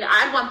 I mean,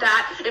 I'd want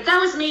that. If that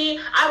was me,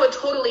 I would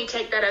totally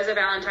take that as a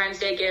Valentine's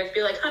Day gift.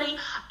 Be like, honey,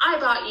 I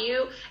bought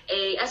you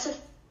a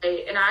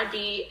SFA, and I'd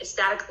be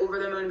ecstatic over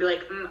the moon and be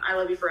like, I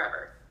love you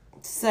forever.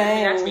 Same. I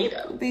mean, that's me,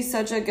 though. It'd be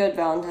such a good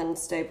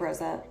Valentine's Day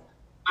present.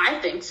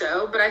 I think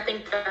so, but I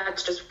think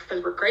that's just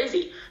because we're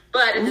crazy.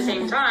 But at the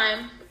same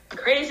time,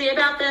 crazy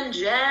about them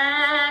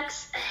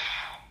Jacks.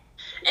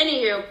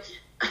 Anywho,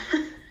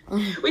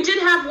 we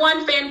did have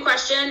one fan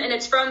question, and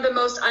it's from the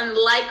most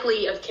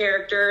unlikely of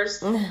characters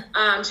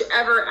to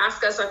ever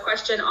ask us a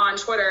question on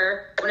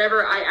Twitter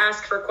whenever I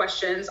ask for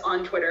questions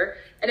on Twitter.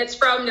 And it's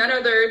from none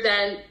other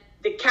than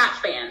the cat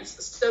fans.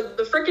 So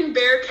the freaking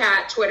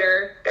Bearcat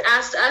Twitter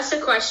asked us a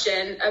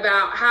question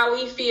about how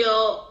we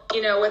feel,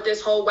 with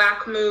this whole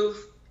whack move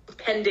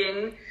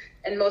pending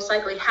and most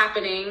likely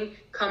happening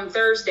come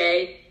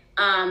Thursday.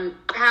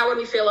 How would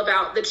we feel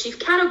about the Chief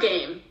Cattle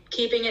game,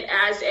 keeping it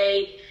as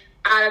a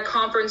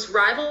conference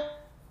rival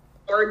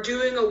or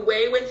doing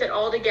away with it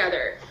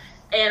altogether?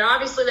 And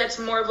obviously that's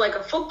more of like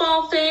a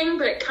football thing,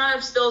 but it kind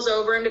of spills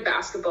over into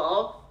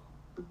basketball.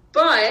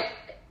 But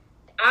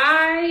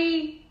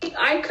I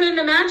couldn't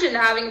imagine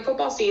having a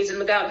football season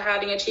without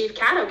having a Chief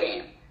Cattle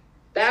game.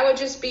 That would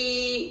just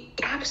be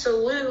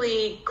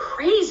absolutely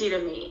crazy to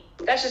me.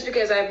 That's just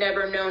because I've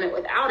never known it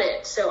without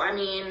it. So, I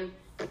mean...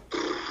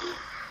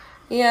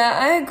 Yeah,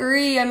 I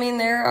agree. I mean,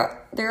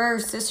 there are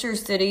sister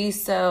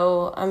cities,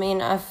 so, I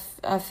mean, I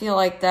feel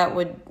like that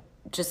would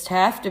just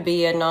have to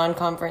be a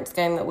non-conference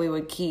game that we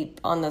would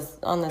keep on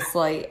the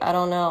slate. I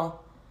don't know.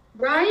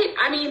 Right?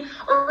 I mean,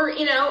 or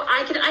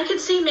I could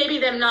see maybe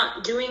them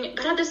not doing it,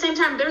 but at the same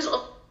time, there's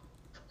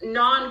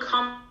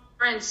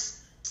non-conference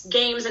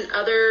games in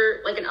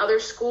other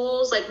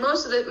schools. Like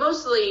most of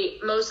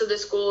the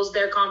schools,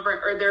 their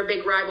conference or their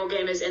big rival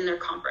game is in their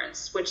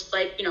conference, which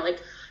like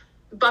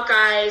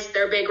Buckeyes,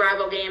 their big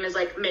rival game is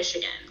like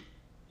Michigan.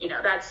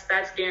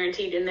 that's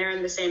guaranteed, and they're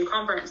in the same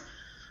conference.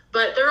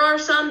 But there are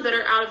some that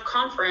are out of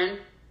conference.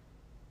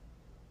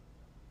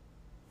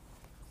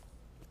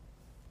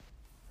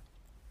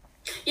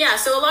 Yeah,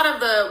 so a lot of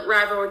the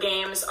rivalry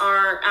games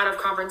are out of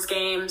conference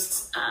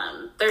games.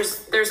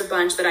 There's a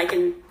bunch that I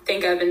can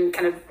think of and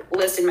kind of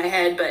list in my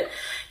head, but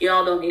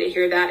y'all don't need to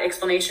hear that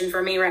explanation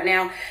from me right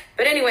now.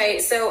 But anyway,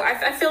 so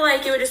I feel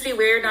like it would just be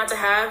weird not to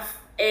have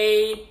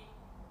a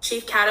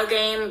Chief Cato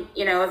game.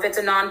 If it's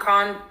a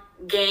non-con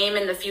game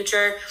in the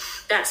future,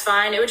 that's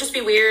fine. It would just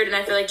be weird, and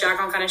I feel like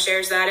Jacqueline kind of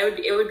shares that.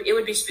 It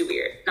would just be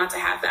weird not to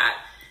have that.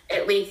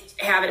 At least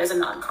have it as a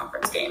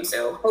non-conference game.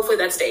 So hopefully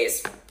that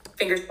stays.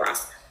 Fingers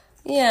crossed.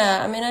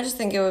 Yeah, I just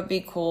think it would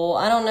be cool.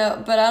 I don't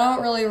know, but I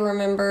don't really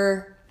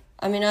remember.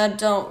 I'm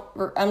not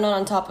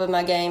on top of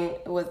my game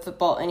with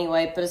football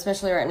anyway, but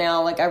especially right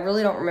now, I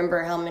really don't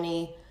remember how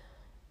many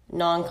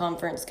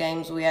non-conference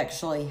games we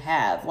actually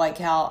have. I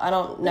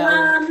don't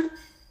know.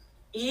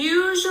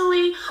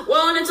 Usually,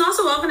 and it's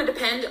also all going to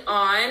depend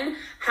on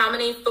how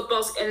many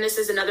footballs, and this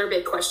is another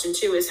big question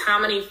too, is how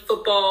many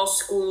football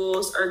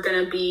schools are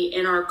going to be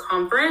in our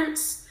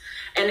conference.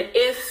 And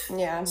if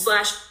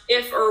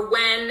or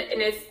when,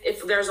 and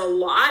if there's a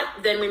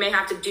lot, then we may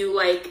have to do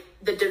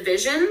the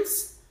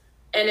divisions.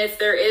 And if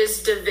there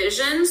is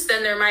divisions,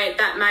 then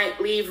that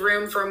might leave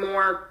room for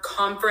more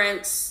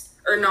conference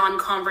or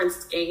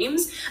non-conference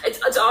games.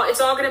 It's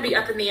all going to be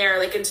up in the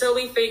air. Until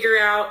we figure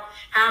out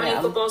how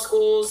many football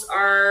schools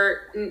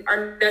are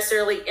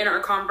necessarily in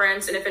our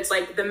conference, and if it's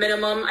the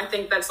minimum, I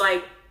think that's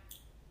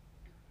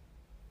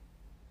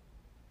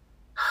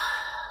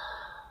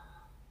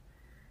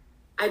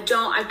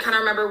I kind of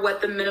remember what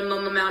the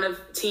minimum amount of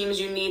teams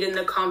you need in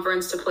the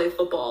conference to play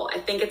football. I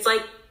think it's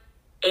 8.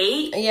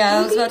 Yeah, maybe?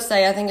 I was about to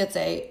say, I think it's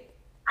 8.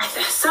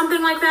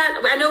 Something like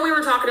that. I know we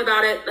were talking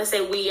about it. Let's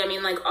say we,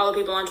 all the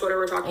people on Twitter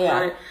were talking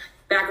about it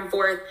back and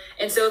forth.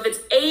 And so if it's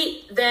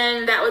 8,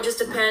 then that would just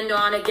depend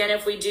on, again,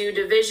 if we do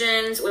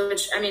divisions,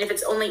 which, if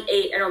it's only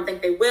 8, I don't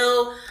think they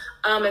will.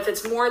 If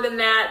it's more than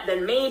that,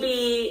 then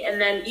maybe.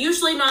 And then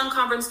usually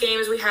non-conference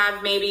games, we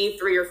have maybe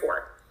 3 or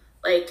 4.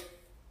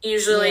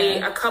 Usually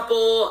a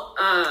couple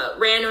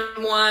random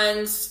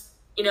ones,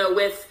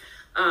 with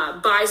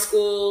bye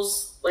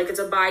schools, it's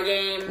a bye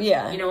game.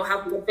 Yeah. We'll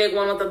have a big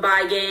one with a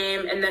bye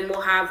game, and then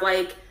we'll have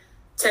a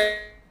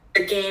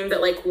game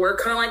that we're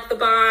kind of like the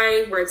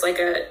bye, where it's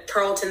a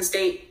Tarleton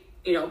State,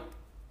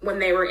 when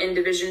they were in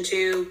Division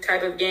II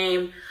type of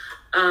game.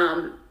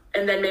 And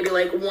then maybe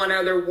one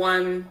other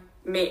one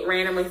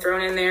randomly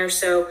thrown in there.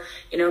 So,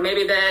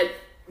 maybe that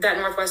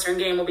Northwestern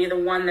game will be the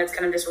one that's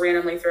kind of just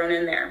randomly thrown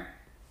in there.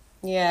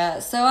 Yeah,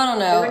 so I don't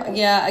know.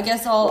 Yeah, I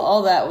guess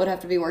all that would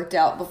have to be worked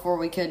out before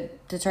we could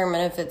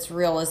determine if it's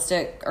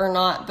realistic or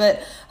not.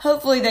 But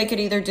hopefully they could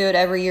either do it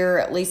every year or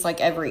at least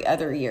every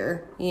other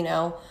year,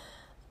 Yeah,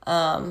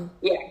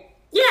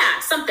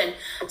 something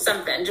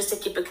just to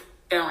keep it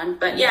going.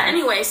 But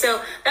anyway, so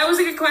that was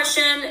a good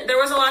question. There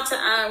was a lot to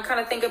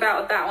kind of think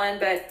about with that one.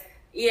 But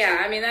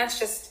yeah, that's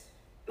just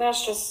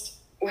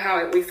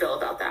how we feel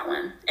about that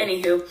one.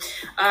 Anywho,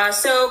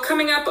 so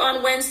coming up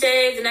on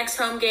Wednesday, the next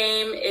home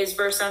game is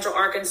versus Central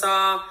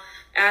Arkansas,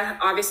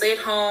 obviously at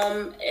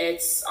home.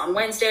 It's on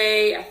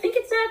Wednesday. I think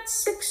it's at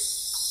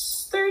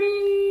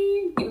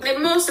 6:30.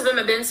 Most of them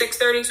have been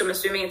 6:30, so I'm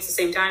assuming it's the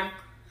same time.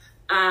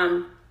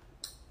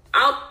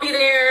 I'll be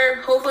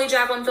there. Hopefully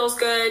Jacqueline feels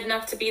good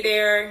enough to be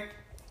there.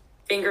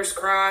 Fingers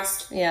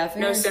crossed. Yeah,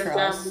 fingers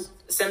crossed.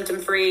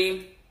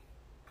 Symptom-free.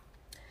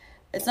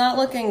 It's not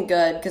looking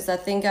good because I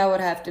think I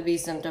would have to be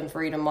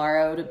symptom-free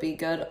tomorrow to be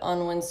good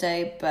on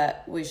Wednesday,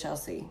 but we shall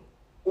see.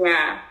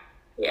 Yeah.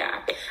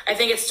 I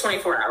think it's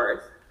 24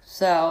 hours.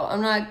 So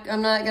I'm not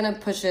gonna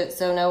push it,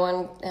 so no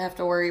one have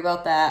to worry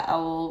about that. I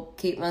will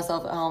keep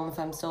myself at home if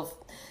I'm still.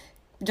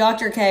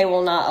 Dr. K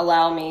will not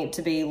allow me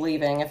to be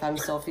leaving if I'm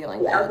still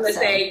feeling bad. I was gonna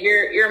say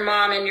your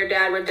mom and your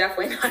dad would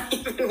definitely not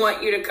even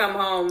want you to come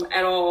home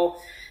at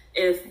all.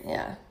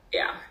 Yeah,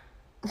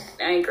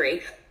 I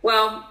agree.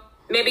 Well.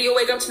 Maybe you'll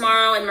wake up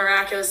tomorrow and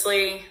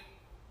miraculously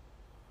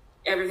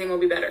everything will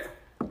be better.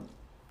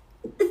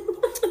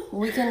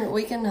 We can hope.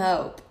 We can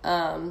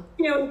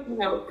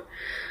hope.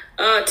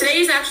 Today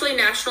is actually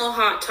National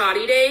Hot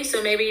Toddy Day,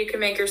 so maybe you can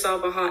make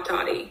yourself a hot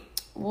toddy.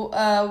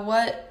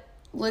 What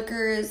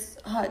liquor is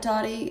hot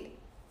toddy?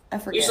 I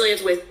forget. Usually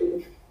it's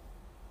whiskey.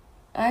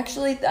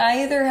 Actually,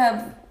 I either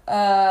have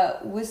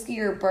whiskey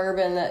or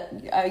bourbon.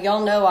 That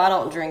y'all know I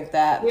don't drink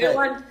that.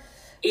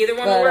 Either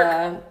one will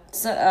work.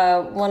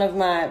 One of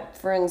my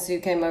friends who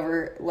came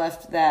over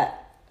left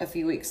that a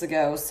few weeks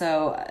ago,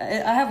 so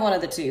I have one of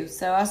the two,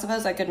 so I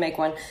suppose I could make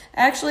one.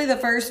 Actually, the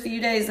first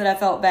few days that I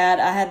felt bad,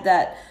 I had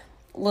that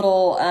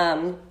little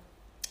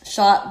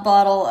shot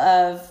bottle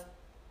of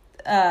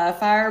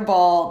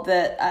Fireball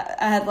that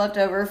I had left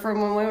over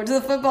from when we went to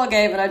the football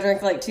game, and I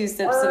drank 2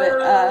 sips of it.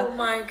 Oh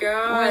my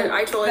God,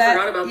 I totally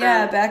forgot about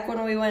that. Yeah, back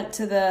when we went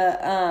to the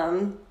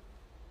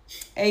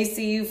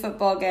ACU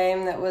football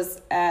game that was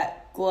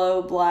at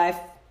Globe Life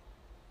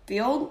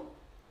Field.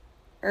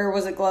 or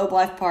was it Globe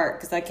Life Park?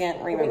 Because I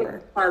can't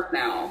remember. Park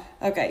now.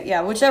 Okay,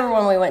 yeah, whichever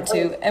one we went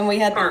to. And we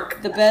had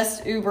Park. the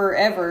best Uber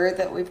ever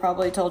that we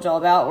probably told y'all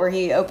about, where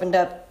he opened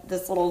up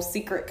this little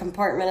secret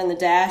compartment in the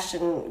dash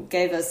and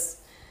gave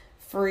us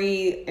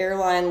free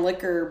airline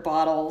liquor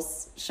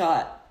bottles,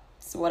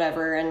 shots,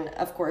 whatever. And,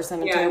 of course,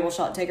 I'm a terrible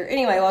shot taker.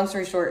 Anyway, long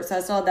story short, so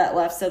I still had that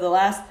left. So the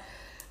last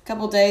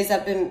couple days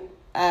I've been...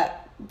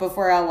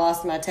 before I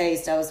lost my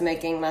taste, I was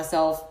making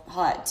myself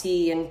hot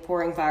tea and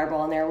pouring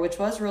Fireball in there, which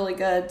was really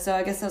good. So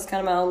I guess that's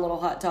kind of my own little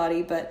hot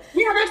toddy. But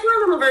yeah, that's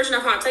my little version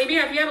of hot toddy.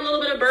 Yeah, if you have a little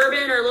bit of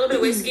bourbon or a little bit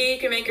of whiskey, you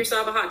can make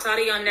yourself a hot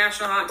toddy on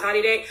National Hot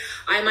Toddy Day.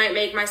 I might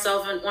make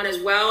myself one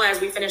as well as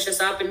we finish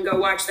this up and go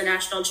watch the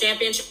national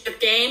championship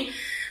game.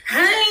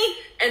 Hey,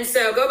 and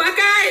so go back,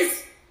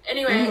 guys.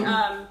 Anyway,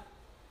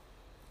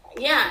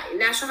 yeah,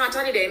 National Hot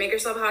Toddy Day. Make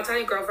yourself a hot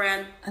toddy,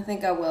 girlfriend. I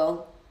think I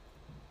will.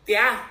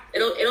 Yeah,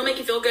 it'll make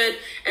you feel good,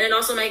 and it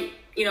also might,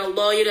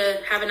 lull you to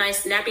have a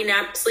nice nappy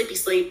nap, sleepy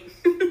sleep.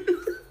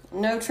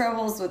 No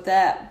troubles with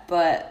that,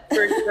 but...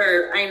 For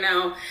sure, I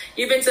know.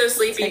 You've been so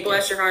sleepy,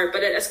 bless your heart,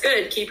 but it's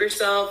good. Keep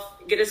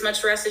yourself, get as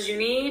much rest as you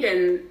need,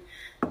 and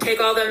take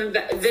all them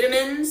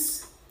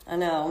vitamins. I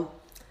know.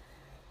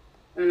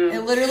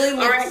 It literally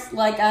looks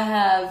like I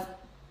have,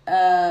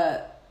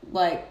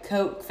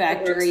 Coke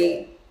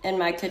factory in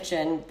my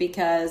kitchen,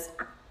 because...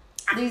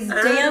 these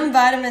damn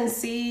vitamin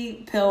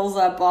C pills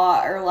I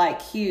bought are,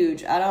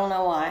 huge. I don't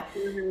know why.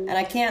 And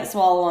I can't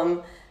swallow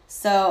them.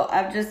 So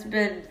I've just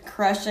been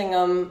crushing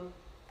them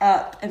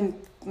up and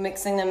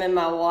mixing them in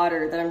my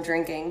water that I'm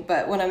drinking.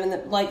 But when I'm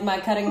in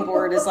my cutting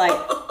board is,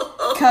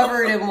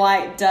 covered in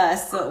white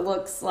dust. So it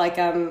looks like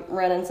I'm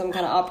running some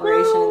kind of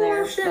operation in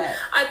there. But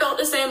I felt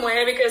the same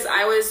way because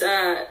I was...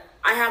 I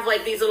have,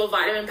 these little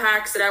vitamin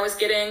packs that I was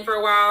getting for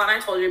a while. And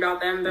I told you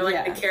about them. They're,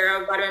 the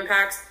Cara vitamin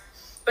packs.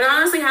 But I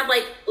honestly had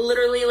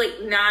literally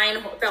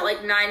 9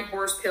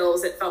 horse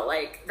pills. It felt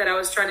like that I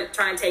was trying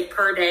to take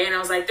per day, and I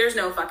was like, "There's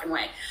no fucking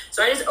way."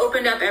 So I just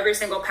opened up every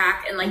single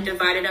pack and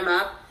divided them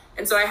up.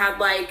 And so I had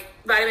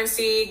vitamin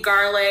C,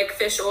 garlic,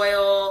 fish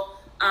oil.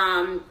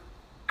 I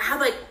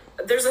had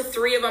there's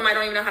 3 of them I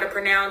don't even know how to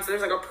pronounce.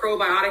 There's a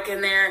probiotic in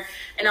there,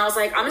 and I was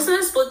like, I'm just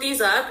gonna split these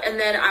up, and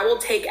then I will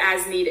take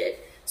as needed.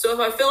 So if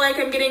I feel like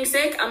I'm getting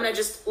sick, I'm gonna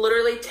just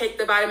literally take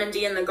the vitamin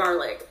D and the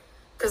garlic.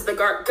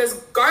 Because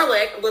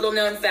garlic, little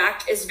known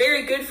fact, is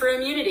very good for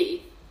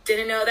immunity.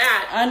 Didn't know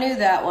that. I knew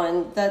that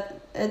one. That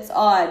it's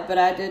odd, but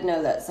I did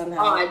know that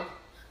somehow.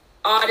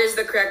 Odd is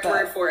the correct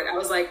word for it. I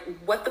was like,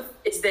 what the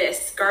is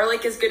this?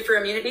 Garlic is good for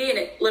immunity, and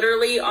it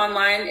literally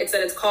online it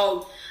said it's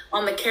called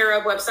on the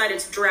Cara website.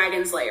 It's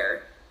Dragon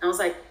Slayer. And I was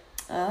like,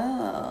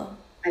 oh.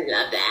 I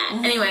love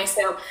that. Anyway,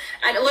 so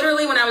I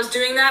literally, when I was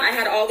doing that, I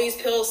had all these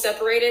pills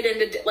separated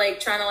into,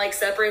 trying to,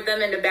 separate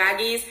them into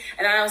baggies,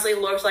 and I honestly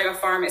looked like a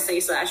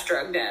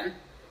pharmacy/drug den.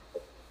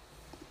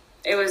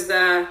 It was,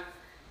 it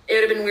would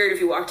have been weird if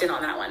you walked in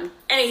on that one.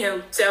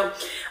 Anywho, so,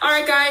 all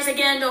right, guys,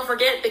 again, don't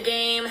forget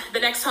the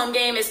next home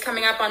game is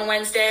coming up on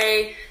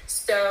Wednesday,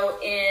 so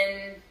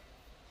in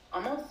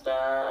almost,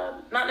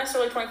 not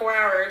necessarily 24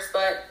 hours,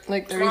 but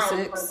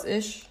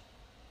 36-ish?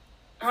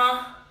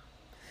 Huh?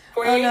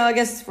 48? Oh, no, I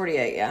guess it's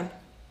 48, yeah.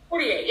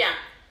 48, yeah.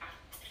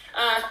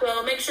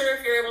 So make sure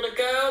if you're able to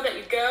go that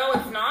you go.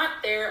 If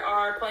not, there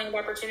are plenty of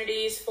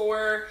opportunities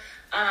for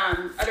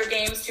other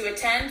games to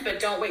attend,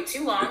 but don't wait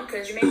too long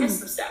because you may miss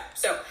some stuff.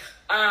 So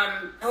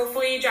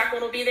hopefully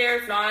Jacqueline will be there.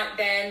 If not,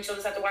 then she'll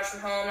just have to watch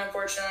from home,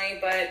 unfortunately,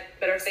 but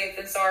better safe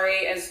than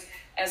sorry, as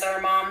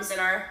our moms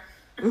and our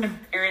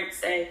parents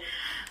say.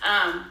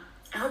 I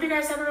hope you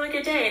guys have a really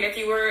good day. And if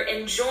you were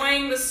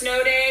enjoying the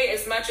snow day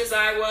as much as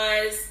I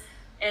was,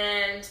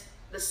 and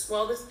it's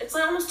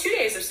almost 2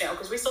 days of snow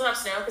because we still have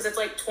snow because it's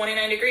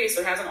 29 degrees,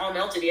 so it hasn't all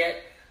melted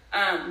yet.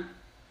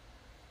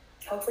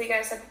 Hopefully you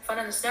guys had fun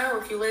in the snow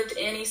if you lived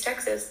in East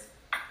Texas.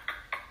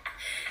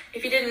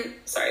 If you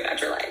didn't, sorry about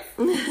your life.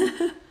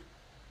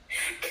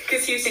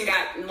 Because Houston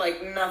got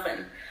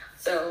nothing.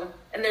 So,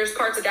 and there's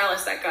parts of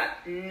Dallas that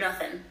got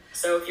nothing.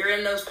 So if you're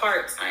in those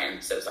parts, I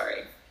am so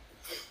sorry.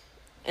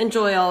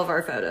 Enjoy all of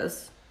our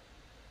photos.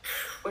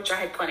 Which I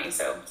had plenty,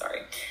 so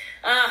sorry.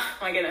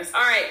 My goodness.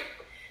 All right.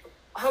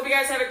 I hope you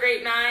guys have a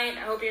great night.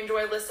 I hope you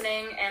enjoy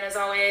listening. And as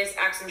always,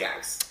 Axe and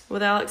Jax.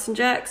 With Alex and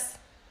Jax.